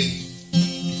away.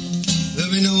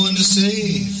 There'll be no one to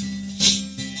save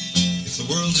if the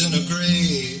world's in a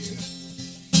grave.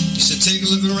 He said, take a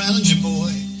look around you,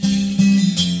 boy.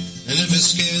 And if it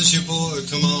scares you, boy,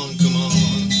 come on,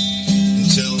 and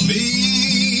tell me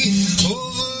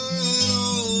over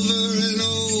and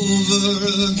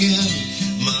over again,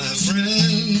 my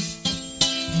friend,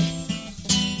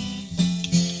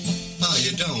 how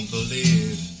you don't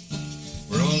believe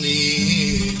we're on the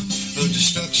eve of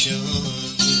destruction.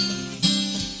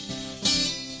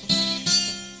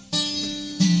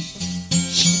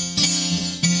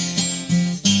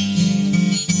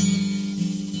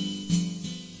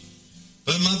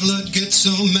 But my blood gets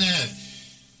so mad,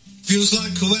 feels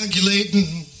like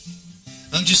coagulating.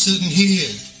 I'm just sitting here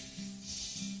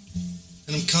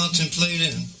and I'm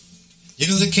contemplating. You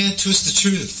know they can't twist the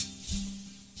truth,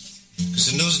 'cause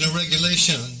it knows no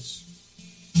regulations.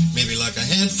 Maybe like a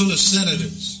handful of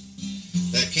senators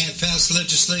that can't pass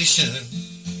legislation,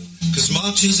 'cause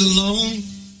marches alone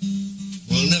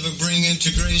will never bring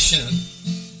integration.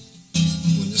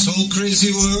 When this whole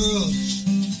crazy world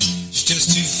is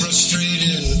just too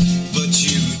frustrating. But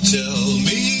you tell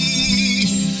me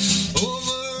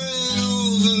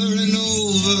over and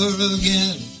over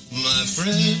again, my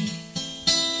friend,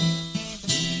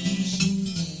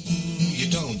 you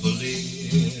don't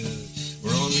believe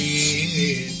we're on the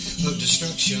eve of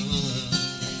destruction.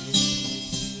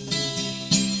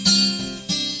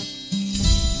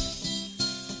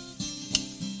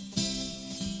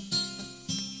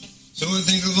 So I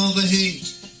think of all the hate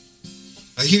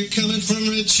I hear coming from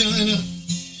Red China.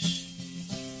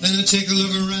 Then I take a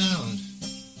look around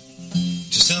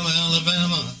to Selma,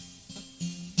 Alabama.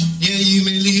 Yeah, you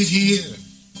may leave here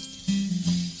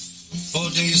for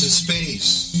 4 days in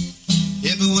space.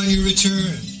 Yeah, but when you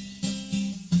return,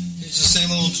 it's the same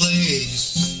old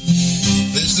place.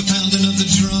 There's the pounding of the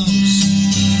drums.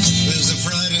 There's the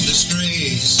pride and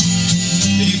disgrace.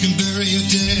 You can bury your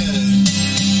dead,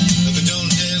 but don't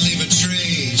dare leave a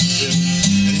trace.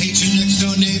 And hate your next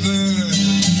door neighbor.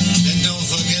 And don't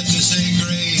forget to say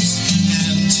grace.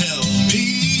 And tell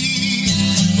me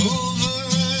over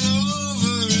and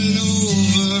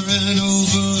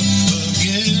over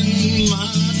again, my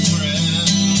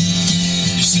friend.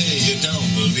 You say you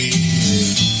don't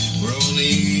believe we're on the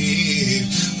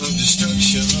eve of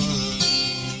destruction.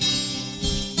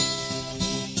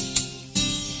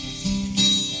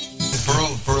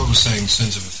 Burl was saying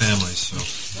sins of a family, so.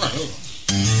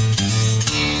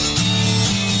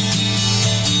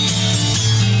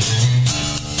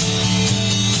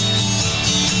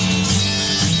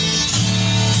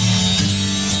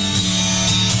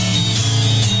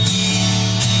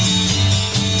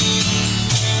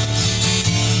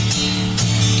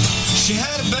 She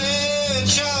had a bad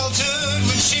childhood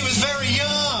when she was very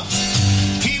young.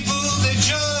 People, they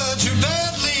judge her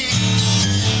badly.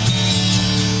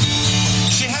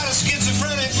 She had a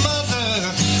schizophrenic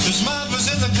mother whose mind was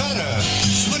in the gutter.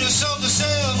 She would have sold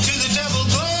herself to the devil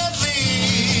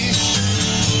gladly.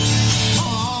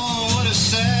 Oh, what a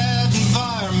sad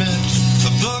environment,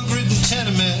 a bug-ridden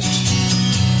tenement.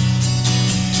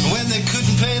 When they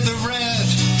couldn't pay the rent,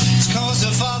 it's 'cause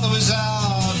her father was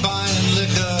out buying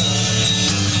liquor.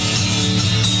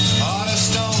 All the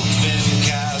stones been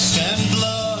cast and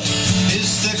blood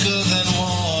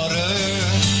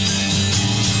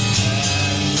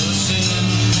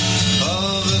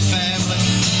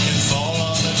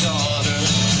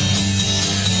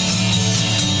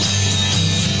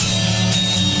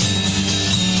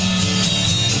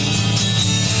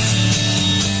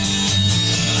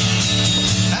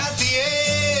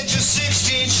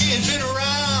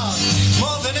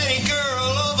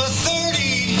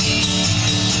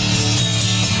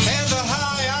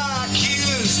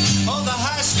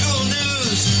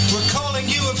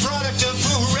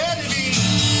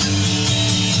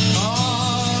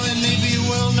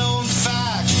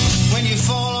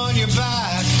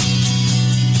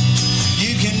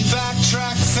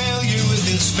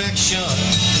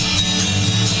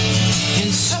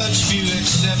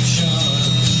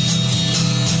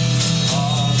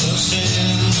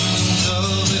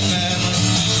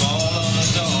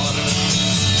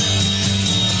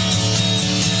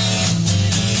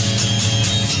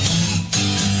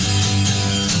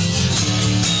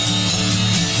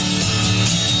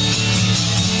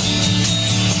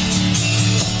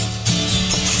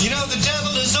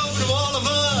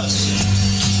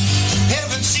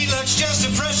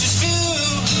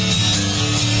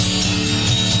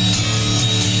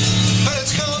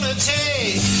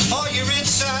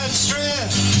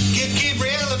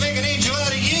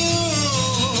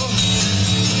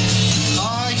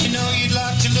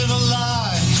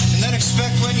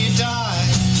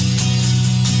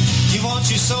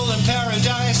soul in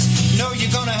paradise. No,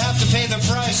 you're gonna have to pay the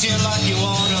price here like you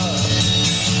oughta.